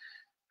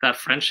that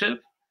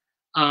friendship.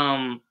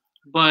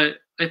 But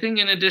I think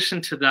in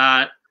addition to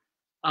that,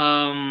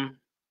 I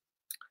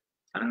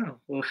don't know.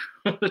 What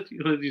did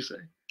you say?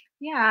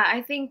 Yeah,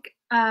 I think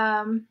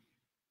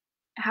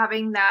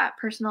having that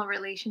personal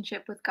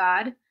relationship with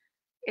God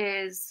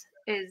is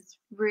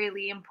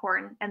really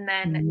important, and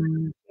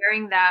then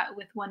sharing that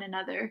with one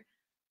another,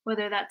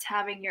 whether that's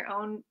having your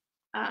own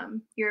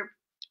your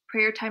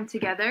prayer time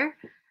together,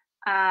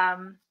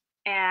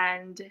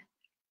 and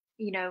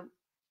you know,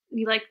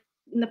 we like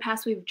in the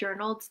past we've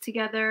journaled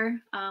together.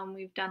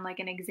 We've done like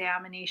an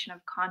examination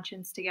of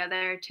conscience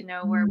together to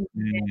know where we've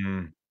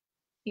been,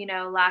 you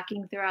know,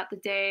 lacking throughout the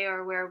day,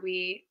 or where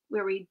we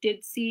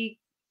did see,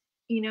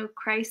 you know,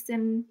 Christ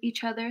in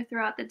each other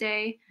throughout the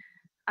day.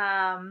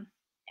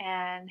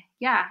 And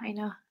yeah, I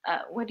know.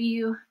 What do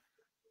you?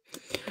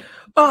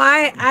 Oh,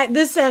 I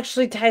this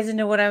actually ties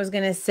into what I was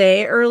going to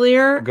say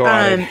earlier. Go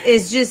ahead.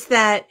 Is just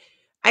that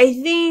I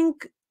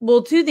think,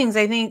 well, two things.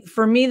 I think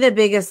for me, the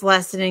biggest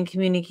lesson in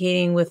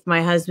communicating with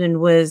my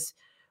husband was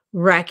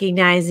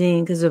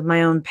recognizing, because of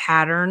my own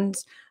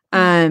patterns,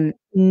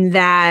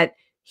 that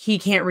he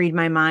can't read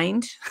my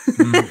mind.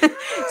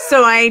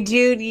 So I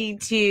do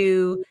need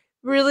to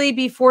really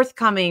be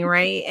forthcoming,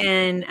 right?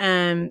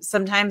 And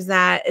sometimes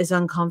that is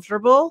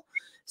uncomfortable.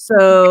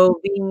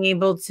 So being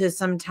able to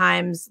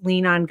sometimes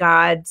lean on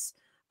God's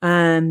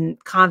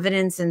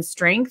confidence and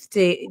strength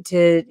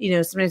to, you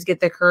know, sometimes get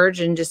the courage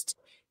and just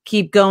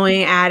keep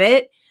going at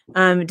it.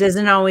 It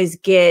doesn't always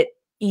get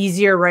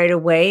easier right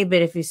away,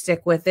 but if you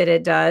stick with it,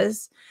 it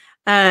does.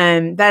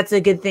 That's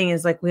a good thing,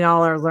 is like we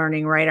all are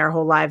learning, right, our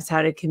whole lives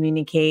how to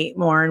communicate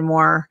more and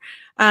more.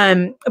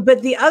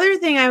 But the other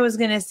thing I was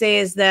going to say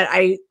is that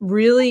I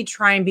really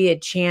try and be a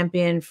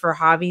champion for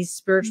Javi's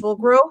spiritual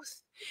growth.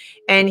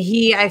 And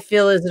he, I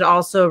feel, is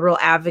also a real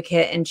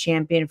advocate and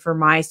champion for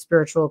my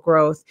spiritual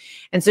growth.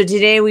 And so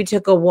today we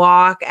took a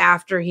walk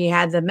after he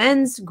had the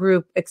men's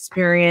group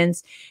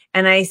experience.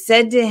 And I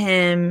said to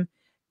him,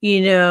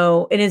 you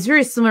know, and it's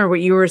very similar to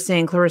what you were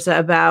saying, Klarissa,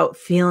 about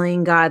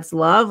feeling God's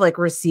love, like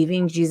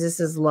receiving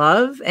Jesus's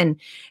love and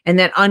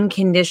that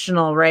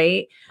unconditional,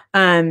 right,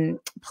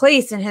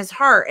 place in his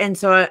heart. And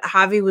so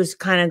Javi was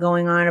kind of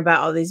going on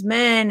about all these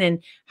men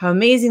and how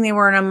amazing they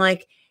were. And I'm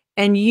like,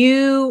 and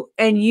you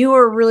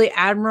are really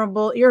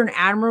admirable. You're an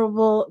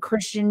admirable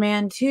Christian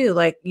man too.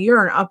 Like,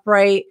 you're an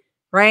upright,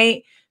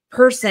 right,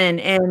 person.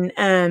 And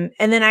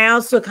then I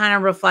also kind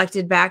of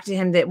reflected back to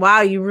him that,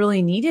 wow, you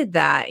really needed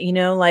that, you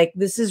know, like,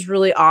 this is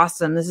really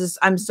awesome.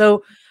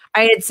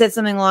 I had said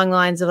something along the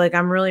lines of like,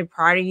 I'm really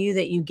proud of you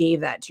that you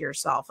gave that to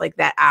yourself, like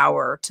that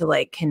hour to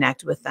like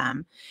connect with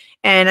them.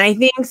 And I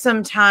think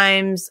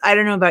sometimes, I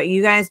don't know about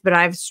you guys, but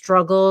I've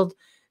struggled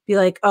be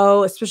like,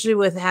 oh, especially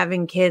with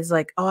having kids,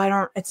 like,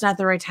 oh, it's not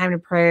the right time to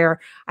pray, or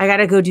I got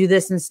to go do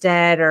this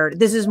instead, or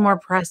this is more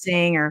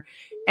pressing,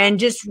 and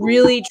just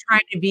really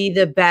trying to be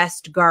the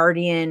best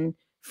guardian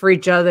for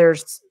each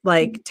other's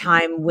like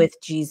time with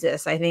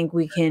Jesus. I think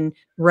we can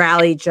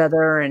rally each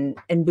other and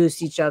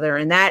boost each other.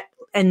 And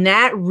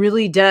that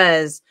really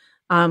does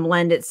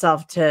lend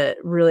itself to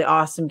really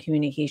awesome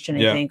communication,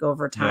 I think,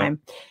 over time.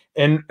 Yeah.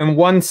 And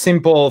one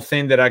simple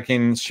thing that I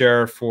can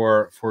share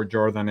for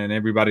Jordan and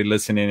everybody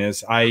listening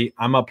is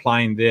I'm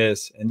applying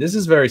this, and this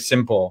is very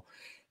simple.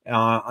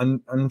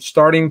 I'm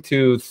starting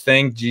to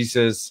thank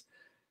Jesus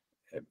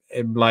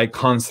like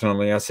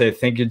constantly. I say,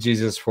 thank you,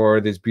 Jesus,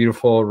 for this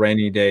beautiful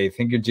rainy day.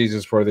 Thank you,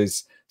 Jesus, for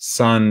this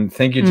sun.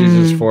 Thank you,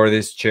 Jesus, for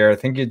this chair.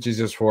 Thank you,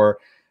 Jesus, for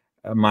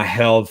my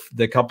health,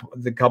 the cup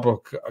of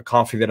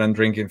coffee that I'm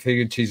drinking. Thank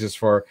you, Jesus,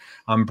 for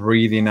I'm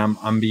breathing.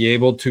 I'm be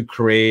able to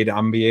create.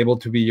 I'm be able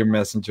to be your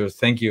messenger.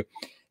 Thank you.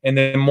 And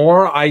the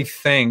more I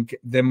think,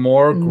 the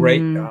more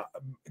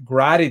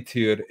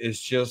gratitude is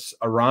just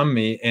around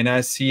me, and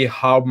I see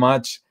how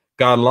much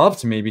God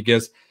loves me,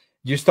 because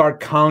you start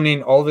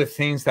counting all the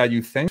things that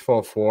you're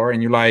thankful for,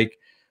 and you're like,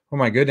 oh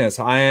my goodness,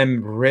 I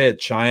am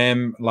rich. I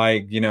am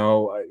like, you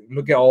know,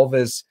 look at all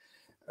this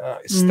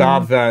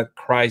stuff that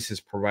Christ is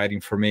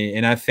providing for me.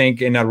 And I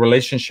think in a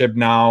relationship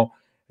now,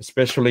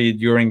 especially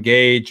you're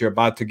engaged, you're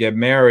about to get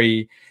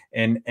married,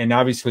 and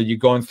obviously you're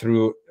going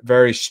through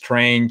very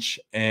strange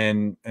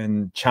and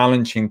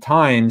challenging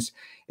times,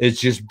 it's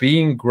just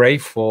being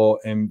grateful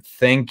and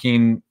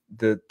thanking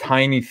the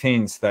tiny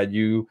things that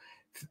you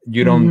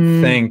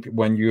don't think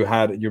when you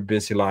had your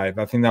busy life.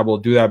 I think that will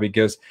do that,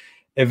 because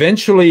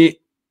eventually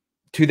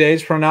 2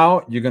 days from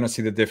now, you're going to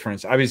see the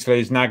difference. Obviously,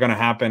 it's not going to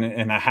happen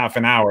in a half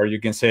an hour.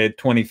 You can say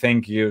 20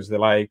 thank yous,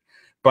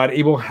 but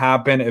it will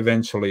happen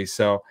eventually.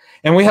 So,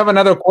 and we have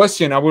another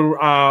question.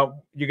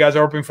 You guys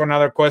are open for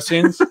another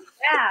questions?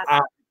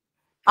 Yeah.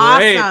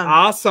 Great.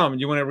 Awesome.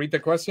 You want to read the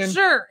question?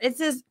 Sure. It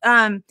says,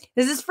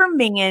 this is from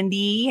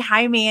Mandy.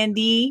 Hi,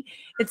 Mandy.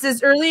 It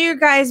says, earlier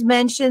guys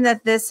mentioned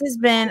that this has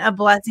been a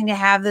blessing to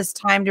have this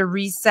time to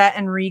reset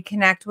and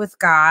reconnect with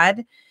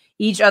God,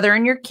 each other,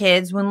 and your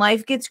kids. When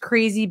life gets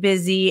crazy,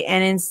 busy,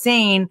 and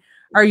insane,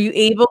 are you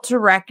able to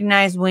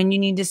recognize when you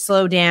need to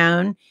slow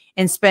down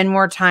and spend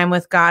more time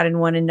with God and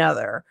one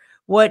another?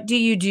 What do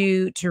you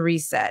do to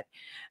reset?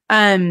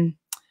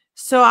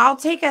 So I'll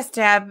take a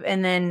stab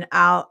and then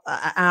I'll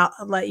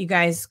let you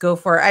guys go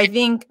for it. I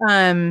think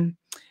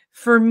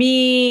for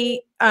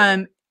me,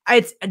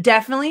 it's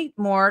definitely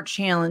more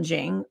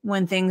challenging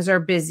when things are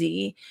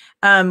busy.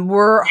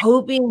 We're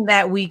hoping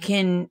that we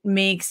can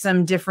make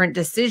some different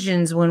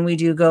decisions when we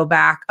do go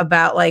back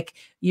about, like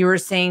you were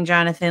saying,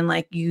 Jonathan,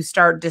 like you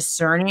start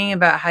discerning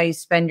about how you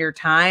spend your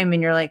time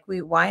and you're like,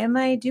 wait, why am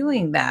I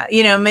doing that?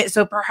 You know,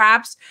 so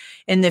perhaps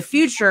in the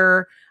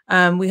future,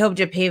 we hope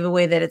to pave a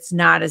way that it's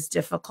not as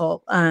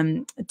difficult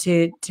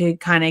to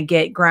kind of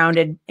get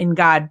grounded in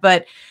God.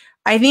 But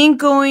I think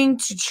going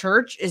to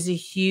church is a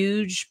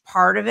huge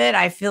part of it.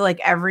 I feel like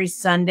every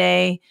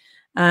Sunday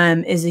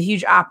is a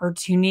huge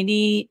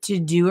opportunity to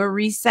do a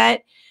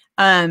reset.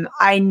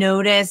 I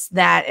notice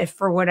that if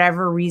for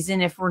whatever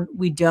reason, if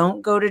we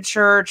don't go to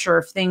church or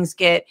if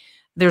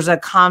there's a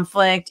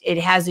conflict, it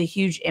has a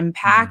huge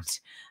impact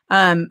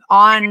on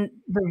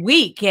the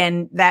week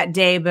and that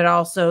day, but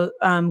also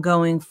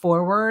going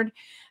forward.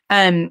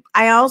 I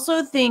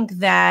also think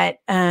that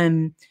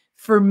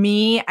for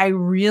me, I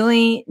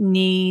really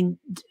need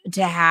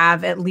to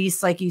have at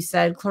least, like you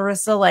said,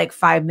 Klarissa, like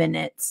 5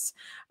 minutes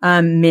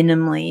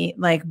minimally,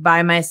 like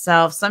by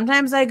myself.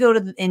 Sometimes I go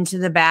into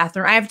the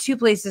bathroom. I have 2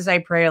 places I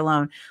pray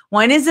alone.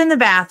 One is in the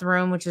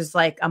bathroom, which is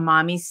like a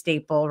mommy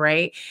staple,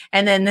 right?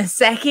 And then the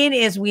second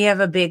is we have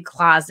a big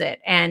closet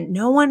and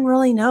no one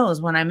really knows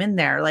when I'm in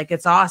there. Like,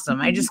 it's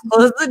awesome. I just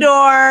close the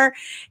door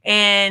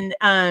and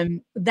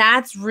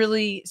that's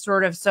really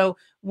sort of, so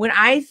when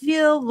I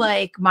feel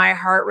like my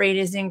heart rate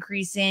is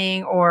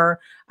increasing or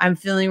I'm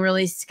feeling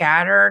really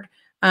scattered,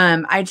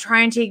 I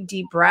try and take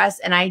deep breaths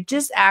and I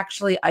just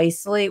actually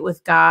isolate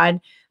with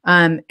God.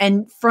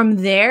 And from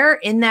there,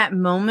 in that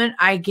moment,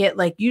 I get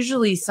like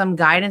usually some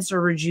guidance or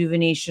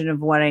rejuvenation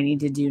of what I need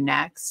to do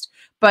next.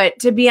 But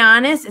to be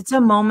honest, it's a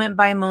moment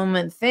by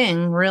moment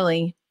thing,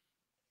 really.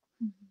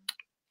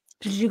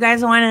 Did you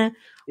guys want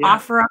to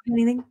offer up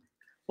anything?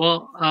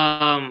 Well,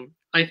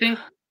 I think,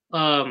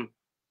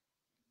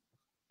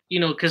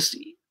 because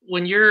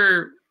when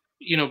you're,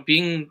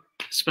 being,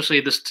 especially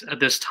at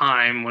this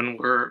time when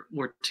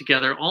we're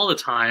together all the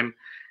time,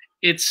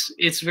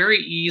 it's very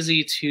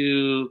easy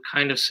to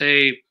kind of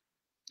say,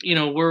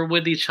 we're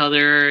with each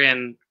other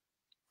and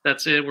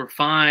that's it, we're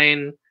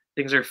fine,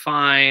 things are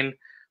fine.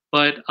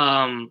 But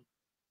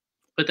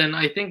then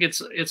I think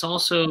it's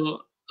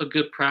also a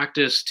good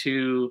practice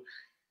to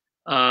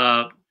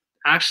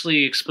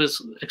actually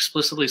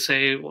explicitly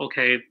say,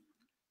 okay,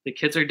 the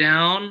kids are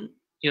down,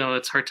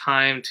 it's our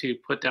time to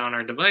put down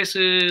our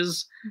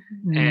devices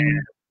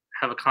and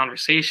have a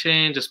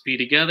conversation, just be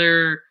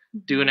together,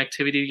 do an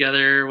activity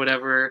together,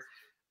 whatever,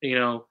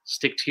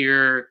 stick to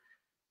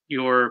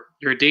your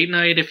date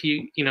night if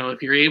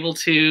if you're able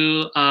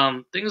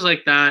to, things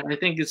like that. I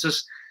think it's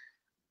just,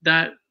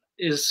 that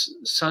is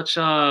such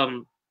a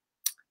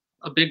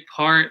big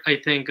part, I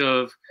think,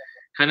 of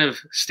kind of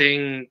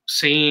staying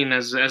sane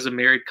as a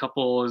married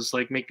couple, is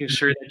like making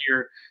sure that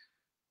you're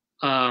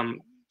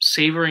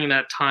savoring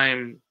that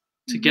time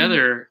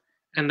together.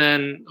 And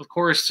then of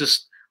course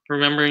just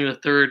remembering the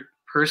third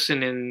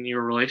person in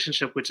your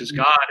relationship, which is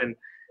God. And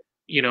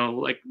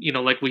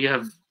like we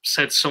have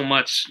said so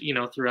much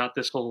throughout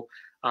this whole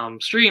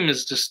stream,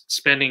 is just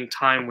spending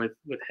time with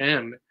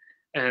him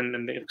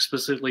and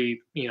explicitly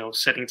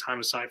setting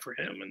time aside for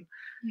him. And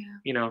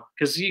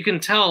because you can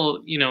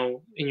tell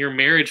in your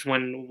marriage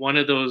when one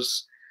of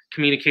those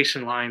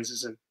communication lines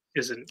isn't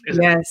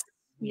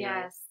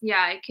yes,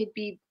 yeah, it could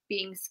be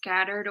being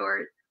scattered,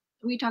 or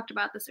we talked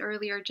about this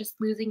earlier, just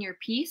losing your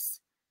peace.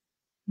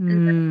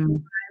 And then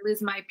when I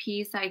lose my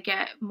peace,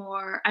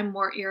 I'm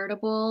more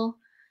irritable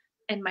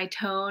and my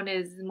tone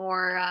is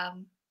more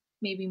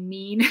maybe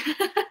mean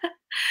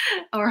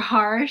or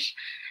harsh.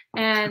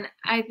 And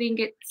I think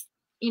it's,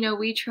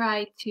 we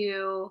try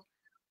to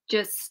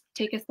just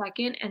take a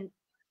second and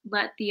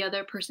let the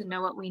other person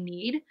know what we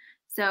need.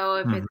 So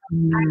if it's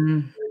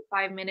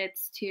 5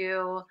 minutes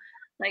to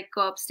like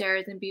go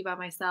upstairs and be by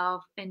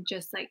myself and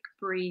just like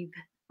breathe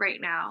right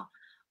now,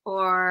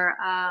 or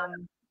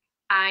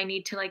I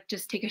need to like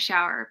just take a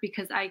shower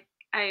because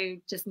I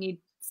just need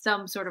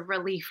some sort of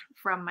relief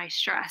from my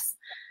stress.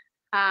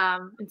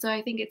 And so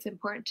I think it's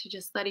important to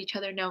just let each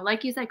other know,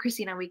 like you said,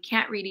 Christina, we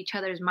can't read each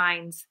other's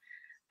minds.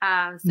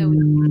 So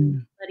we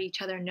let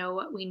each other know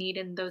what we need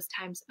in those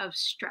times of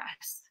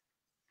stress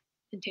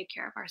and take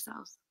care of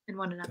ourselves and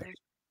one another.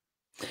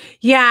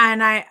 Yeah.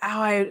 And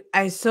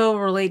I so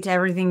relate to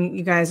everything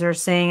you guys are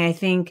saying. I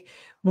think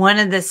one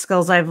of the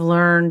skills I've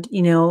learned,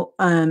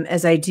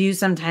 as I do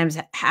sometimes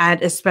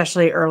had,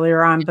 especially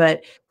earlier on,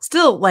 but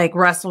still like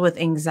wrestle with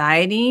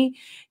anxiety,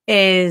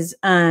 is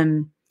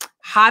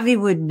Javi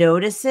would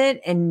notice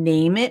it and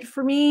name it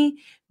for me,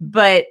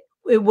 but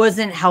it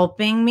wasn't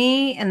helping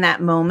me in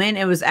that moment.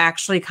 It was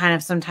actually kind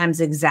of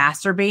sometimes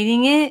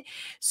exacerbating it.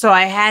 So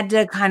I had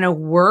to kind of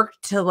work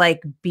to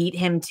like beat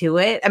him to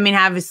it. I mean,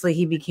 obviously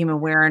he became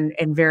aware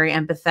and very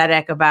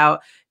empathetic about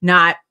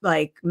not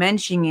like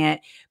mentioning it.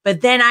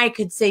 But then I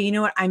could say, you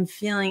know what, I'm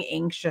feeling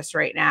anxious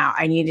right now.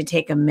 I need to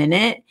take a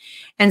minute.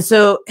 And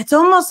so it's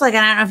almost like,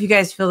 and I don't know if you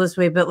guys feel this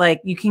way, but like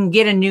you can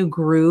get a new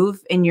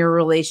groove in your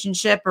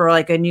relationship or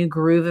like a new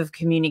groove of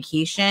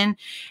communication.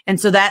 And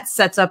so that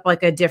sets up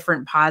like a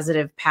different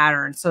positive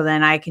pattern. So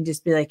then I can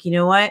just be like, you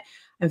know what,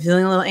 I'm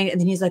feeling a little angry.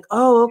 And then he's like,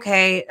 oh,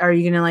 okay. Are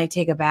you going to like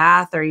take a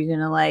bath? Are you going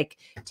to like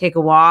take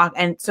a walk?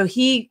 And so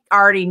he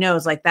already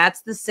knows like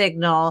that's the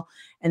signal.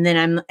 And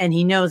then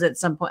he knows at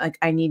some point, like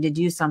I need to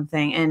do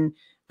something. And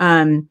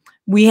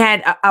we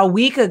had a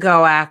week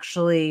ago,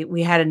 actually,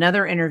 we had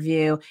another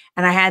interview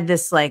and I had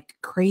this like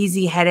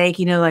crazy headache,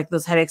 you know, like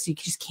those headaches you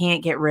just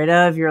can't get rid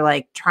of. You're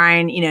like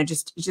trying, you know,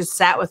 just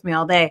sat with me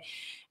all day.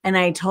 And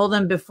I told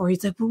him before,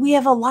 he's like, well, we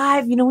have a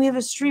live, you know, we have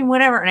a stream,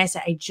 whatever. And I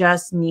said, I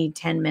just need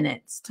 10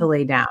 minutes to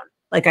lay down.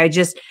 Like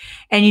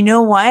and you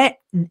know what?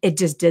 It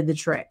just did the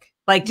trick.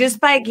 Like just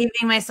by giving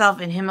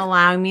myself and him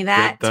allowing me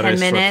that 10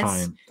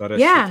 minutes.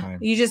 Yeah.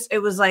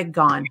 It was like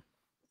gone.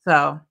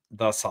 So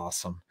that's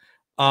awesome.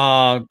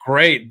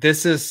 Great.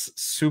 This is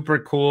super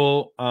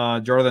cool.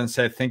 Jordan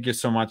said, thank you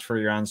so much for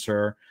your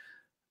answer.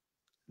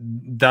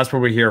 That's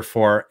what we're here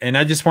for. And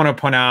I just want to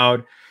point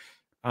out,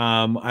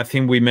 I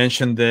think we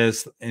mentioned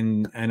this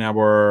in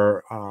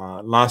our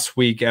last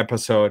week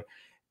episode.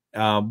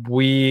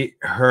 We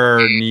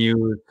heard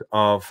news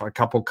of a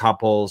couple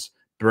couples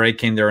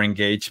breaking their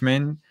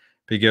engagement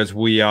because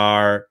we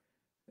are,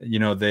 you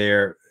know,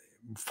 they're,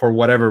 for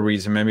whatever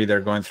reason, maybe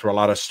they're going through a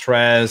lot of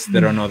stress.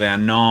 They don't know the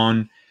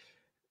unknown.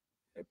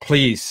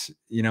 Please,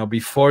 you know,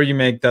 before you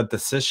make that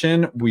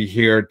decision, we're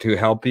here to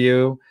help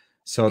you.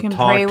 So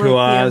talk to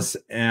us.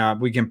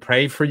 We can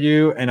pray for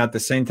you. And at the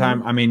same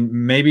time, I mean,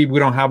 maybe we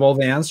don't have all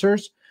the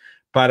answers,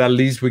 but at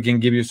least we can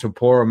give you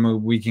support.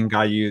 We can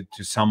guide you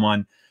to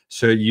someone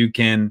so you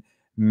can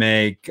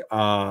make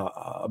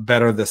a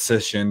better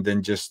decision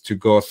than just to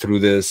go through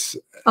this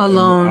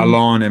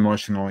alone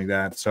emotionally.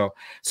 That so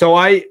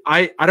I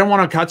don't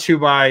want to catch you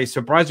by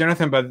surprise,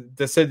 Jonathan, but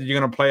they said you're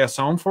gonna play a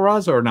song for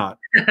us or not?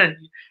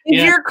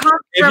 If you're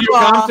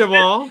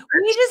comfortable.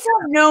 We just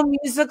have no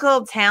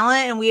musical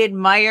talent and we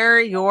admire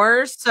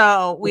yours,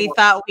 so we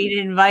thought we'd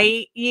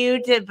invite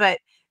you to. But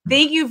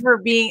thank you for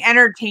being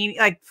entertaining,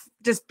 like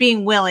just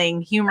being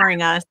willing,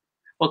 humoring us.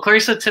 Well,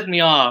 Klarissa tipped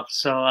me off,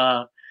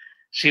 so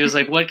she was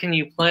like, "What can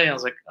you play?" I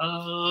was like,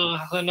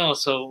 "I don't know."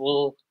 So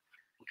we'll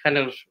kind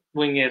of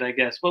wing it, I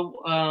guess.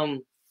 Well,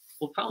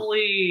 we'll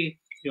probably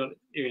you're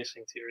gonna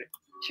sing too, right?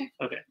 Sure.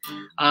 Okay.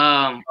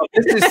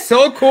 This is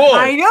so cool.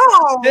 I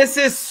know. This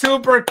is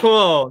super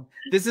cool.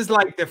 This is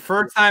like the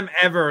first time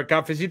ever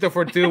Cafecito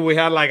for Two we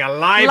had like a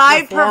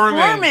live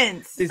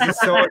performance. This is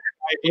so exciting.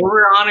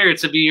 We're honored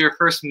to be your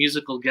first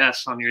musical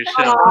guest on your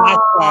show.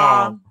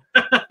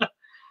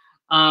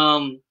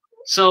 Awesome.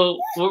 So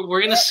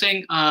we're gonna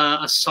sing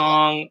a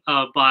song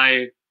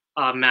by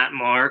Matt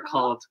Maher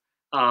called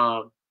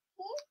 "Lord,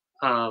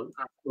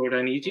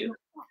 I Need You,"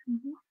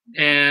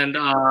 and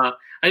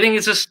I think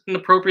it's just an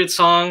appropriate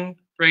song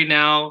right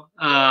now.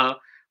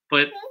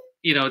 But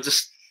you know,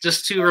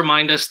 just to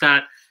remind us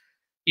that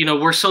you know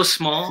we're so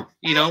small,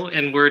 you know,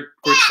 and we're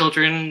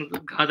children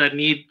that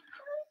need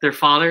their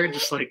father,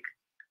 just like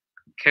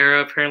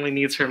Kara apparently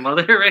needs her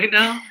mother right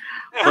now.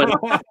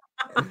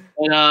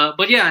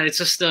 But yeah, it's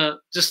just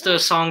a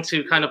song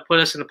to kind of put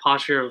us in the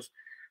posture of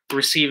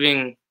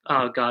receiving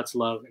God's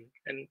love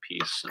and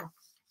peace. So here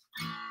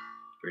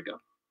we go.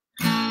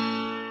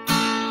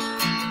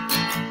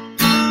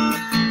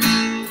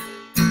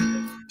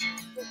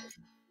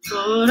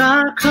 Lord,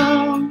 I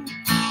come,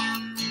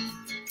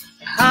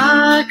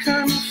 I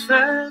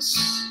confess,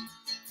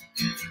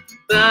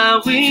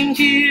 bowing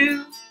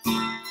here,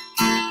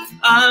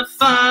 I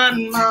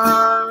find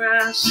my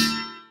rest.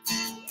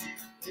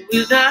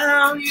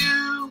 Without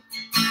you,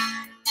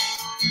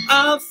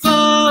 I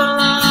fall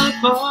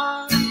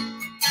apart.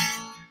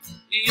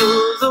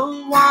 You're the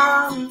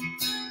one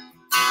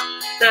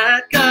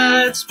that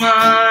guides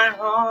my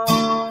heart.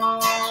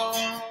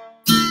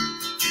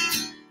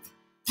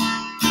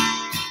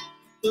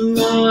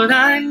 Lord,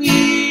 I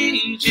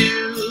need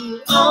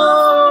you.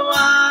 Oh,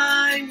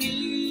 I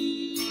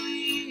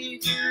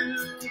need you.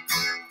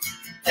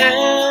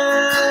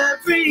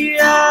 Every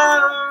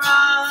hour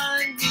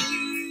I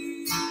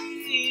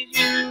need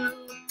you.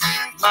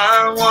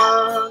 My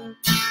one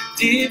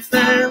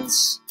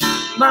defense,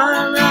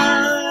 my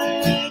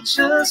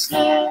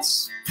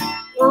righteousness.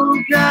 Oh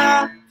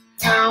God,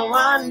 how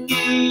I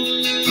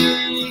need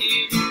you.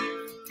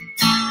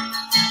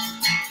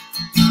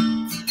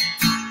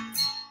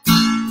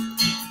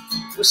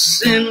 Where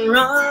sin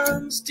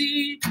runs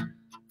deep,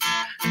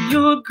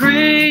 your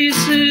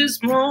grace is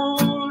more.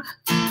 Where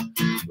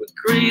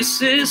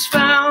grace is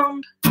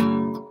found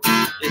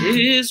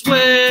is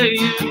where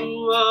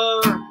you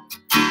are.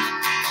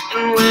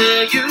 And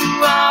where you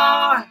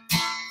are,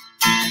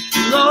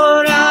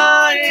 Lord,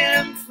 I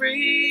am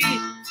free.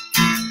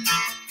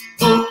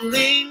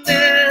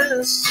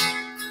 Holiness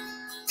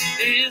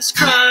is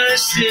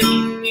Christ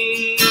in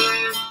me.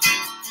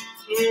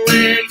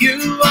 Where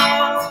you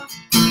are,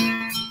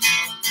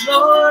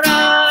 Lord,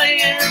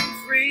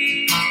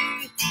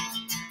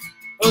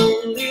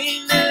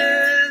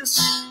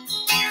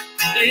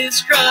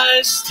 is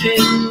Christ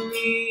in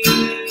me.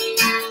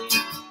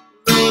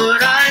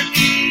 Lord, I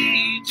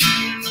need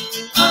you.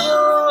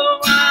 Oh,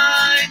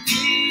 I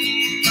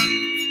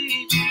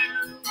need you.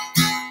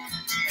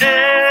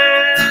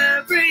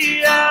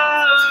 Every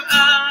hour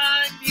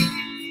I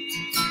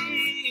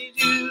need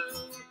you.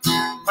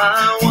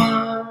 My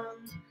one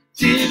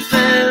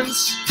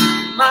defense,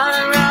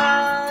 my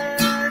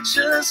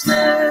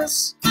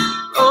righteousness.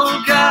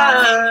 Oh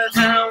God,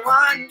 how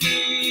I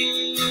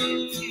need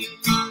you.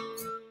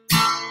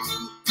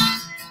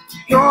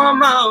 You're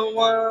my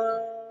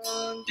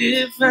one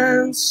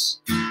defense,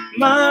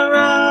 my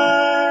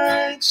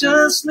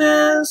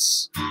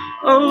righteousness.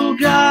 Oh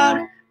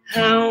God,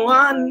 how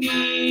I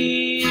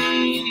need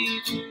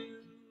you.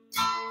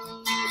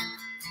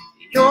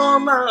 You're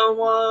my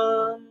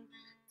one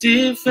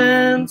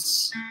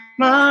defense,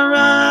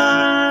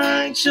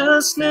 my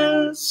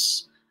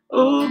righteousness.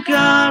 Oh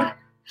God,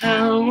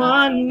 how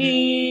I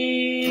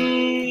need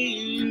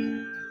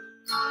you.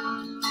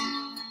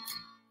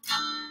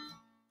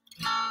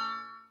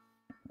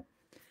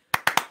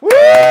 Woo!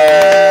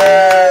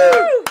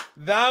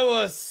 That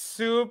was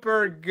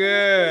super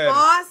good.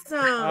 Awesome.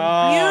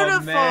 Oh,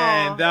 Beautiful.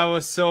 man, that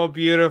was so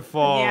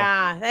beautiful.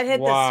 Yeah, that hit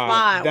the Wow,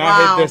 spot.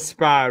 that hit the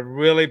spot.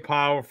 Really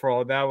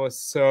powerful. That was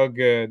so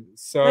good.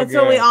 So That's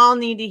good. what we all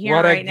need to hear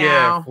What right a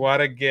now. gift. What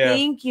a gift.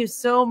 Thank you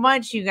so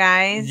much, you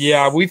guys.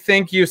 Yeah, we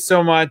thank you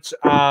so much.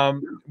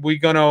 We're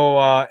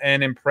gonna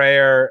end in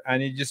prayer,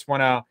 and I just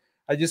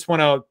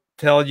wanna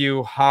tell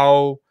you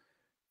how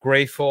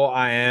grateful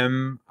I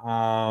am.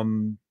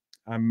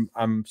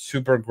 I'm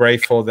super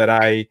grateful that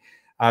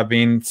I've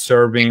been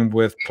serving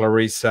with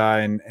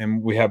Klarissa,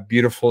 and we have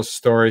beautiful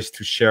stories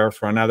to share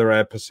for another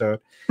episode.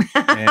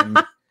 And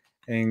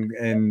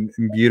and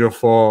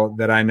beautiful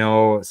that I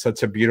know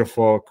such a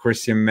beautiful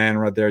Christian man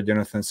right there,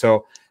 Jonathan.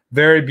 So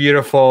very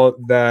beautiful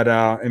that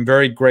and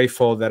very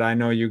grateful that I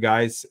know you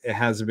guys. It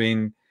has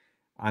been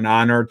an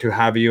honor to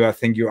have you. I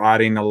think you're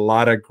adding a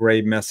lot of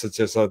great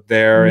messages out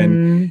there,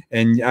 and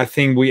I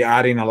think we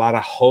adding a lot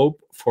of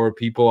hope for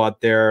people out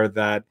there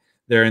that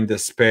they're in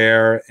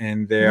despair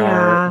and they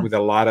are with a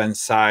lot of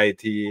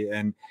anxiety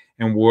and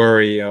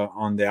worry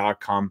on the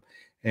outcome.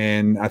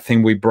 And I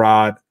think we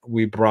brought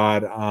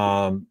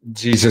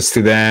Jesus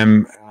to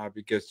them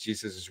because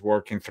Jesus is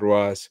working through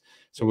us,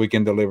 so we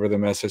can deliver the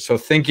message. So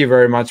thank you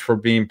very much for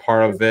being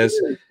part of this.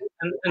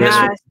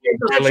 Yes,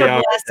 such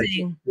a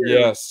blessing.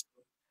 Yes.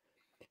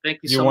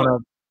 Thank you so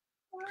much.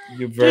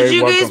 You're very Did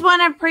you welcome. guys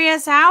want to pray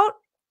us out?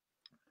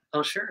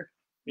 Oh, sure.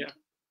 Yeah.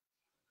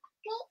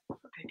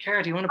 Okay,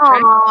 Kara, do you want to pray?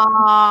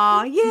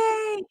 Aw,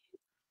 yay.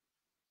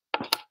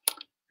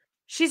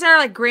 She's our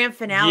like grand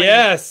finale.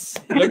 Yes.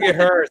 Look at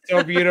her.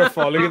 So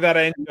beautiful. Look at that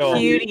angel.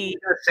 Cutie.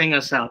 Sing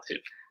us out too.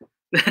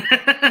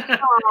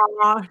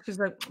 Aw, she's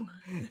like,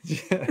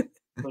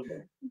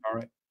 Okay. All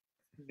right.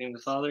 In the name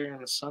of the Father,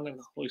 and the Son, and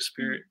the Holy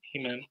Spirit.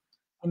 Amen.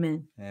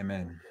 Amen.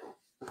 Amen.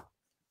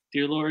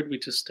 Dear Lord, we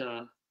just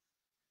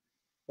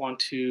want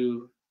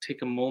to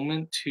take a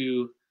moment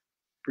to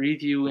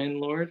breathe you in,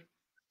 Lord.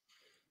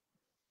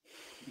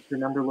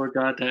 Remember, Lord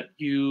God, that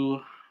you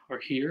are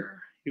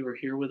here. You are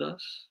here with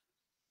us.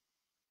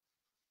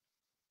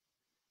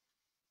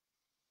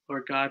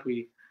 Lord God,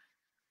 we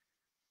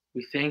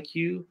thank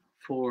you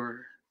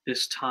for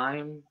this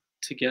time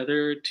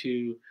together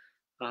to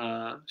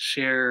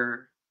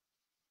share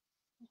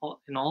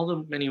in all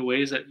the many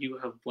ways that you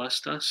have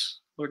blessed us,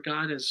 Lord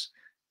God,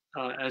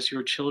 as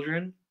your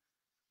children.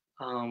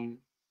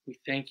 We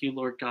thank you,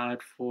 Lord God,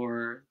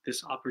 for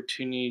this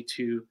opportunity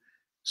to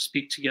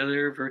speak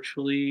together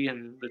virtually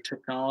and the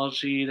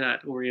technology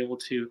that we're able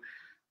to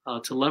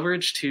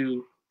leverage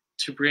to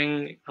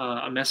bring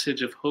a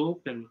message of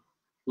hope and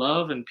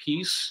love and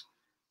peace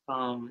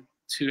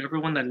to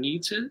everyone that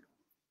needs it,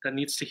 that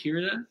needs to hear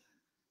that,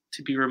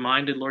 to be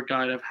reminded, Lord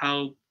God, of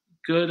how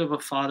good of a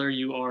Father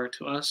you are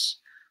to us,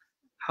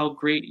 how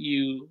great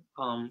you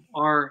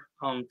are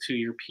to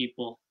your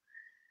people.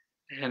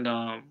 And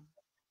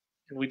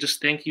we just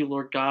thank you,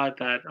 Lord God,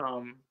 that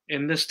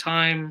in this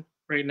time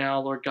right now,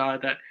 Lord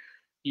God, that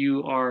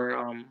you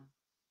are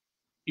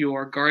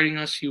guarding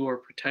us, you are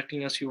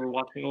protecting us, you are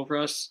watching over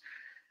us,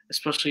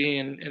 especially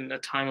in a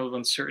time of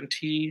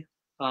uncertainty.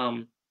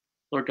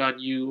 Lord God,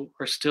 you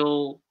are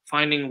still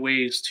finding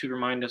ways to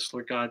remind us,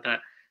 Lord God,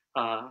 that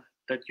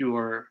that you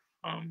are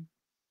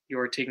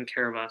taking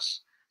care of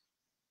us.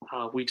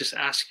 We just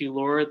ask you,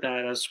 Lord,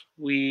 that as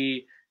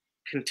we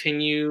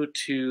continue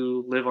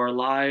to live our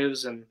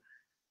lives and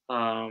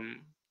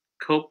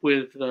cope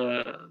with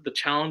the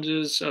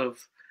challenges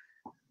of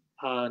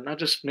not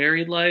just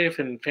married life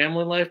and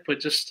family life, but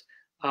just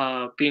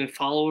being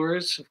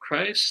followers of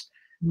Christ,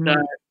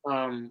 that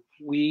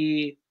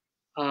we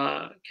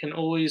can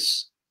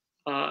always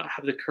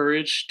have the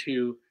courage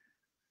to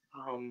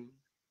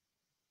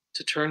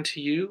turn to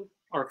you,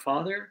 our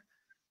Father,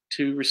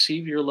 to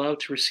receive your love,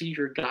 to receive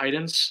your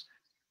guidance,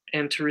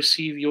 and to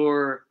receive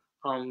your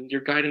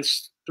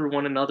guidance through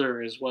one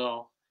another as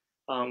well,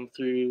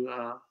 through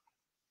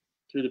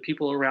the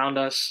people around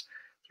us,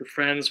 through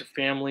friends or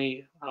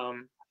family,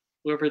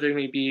 whoever they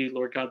may be,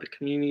 Lord God, the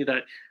community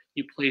that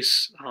you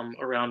place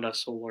around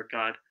us, oh Lord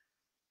God.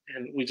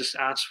 And we just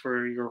ask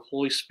for your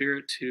Holy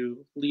Spirit to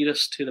lead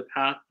us to the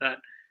path that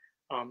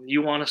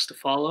you want us to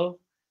follow,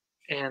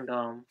 and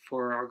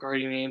for our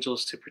guardian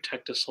angels to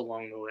protect us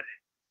along the way.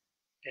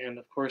 And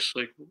of course,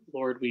 like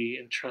Lord, we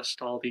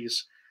entrust all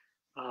these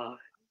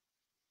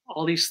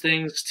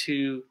things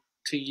to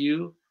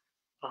you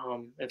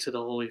and to the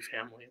Holy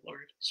Family,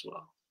 Lord, as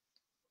well.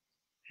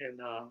 And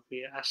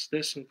we ask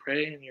this and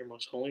pray in your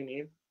most holy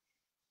name.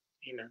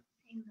 Amen.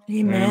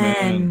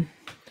 Amen.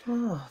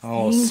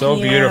 Oh, so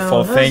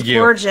beautiful. Thank you.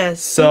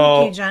 Gorgeous. So,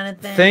 thank you,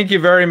 Jonathan. Thank you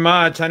very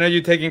much. I know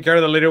you're taking care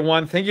of the little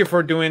one. Thank you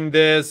for doing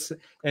this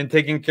and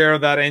taking care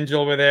of that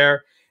angel over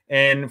there.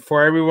 And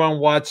for everyone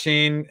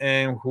watching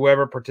and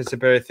whoever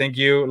participated, thank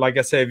you. Like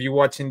I said, if you're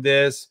watching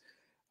this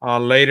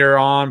later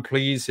on,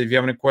 please, if you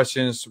have any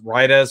questions,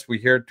 write us. We're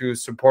here to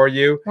support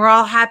you. We're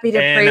all happy to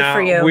pray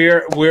for you.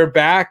 We're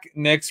back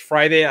next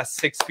Friday at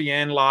 6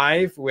 p.m.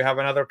 live. We have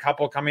another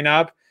couple coming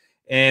up.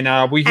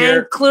 And we hear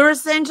and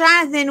Klarissa and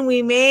Jonathan,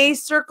 we may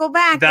circle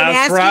back. That's and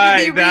ask right.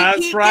 You to be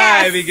That's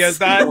right. guests.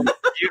 Because I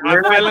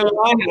fell in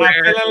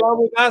love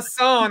with that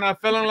song. I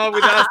fell in love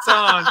with that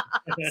song.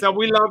 So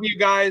we love you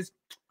guys.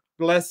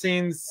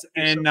 Blessings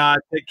and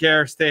take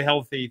care. Stay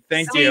healthy.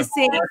 Thank you.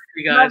 Stay safe.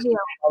 You guys.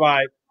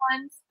 Bye-bye.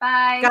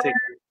 Bye.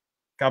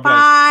 God bless.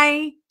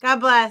 Bye. God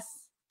bless.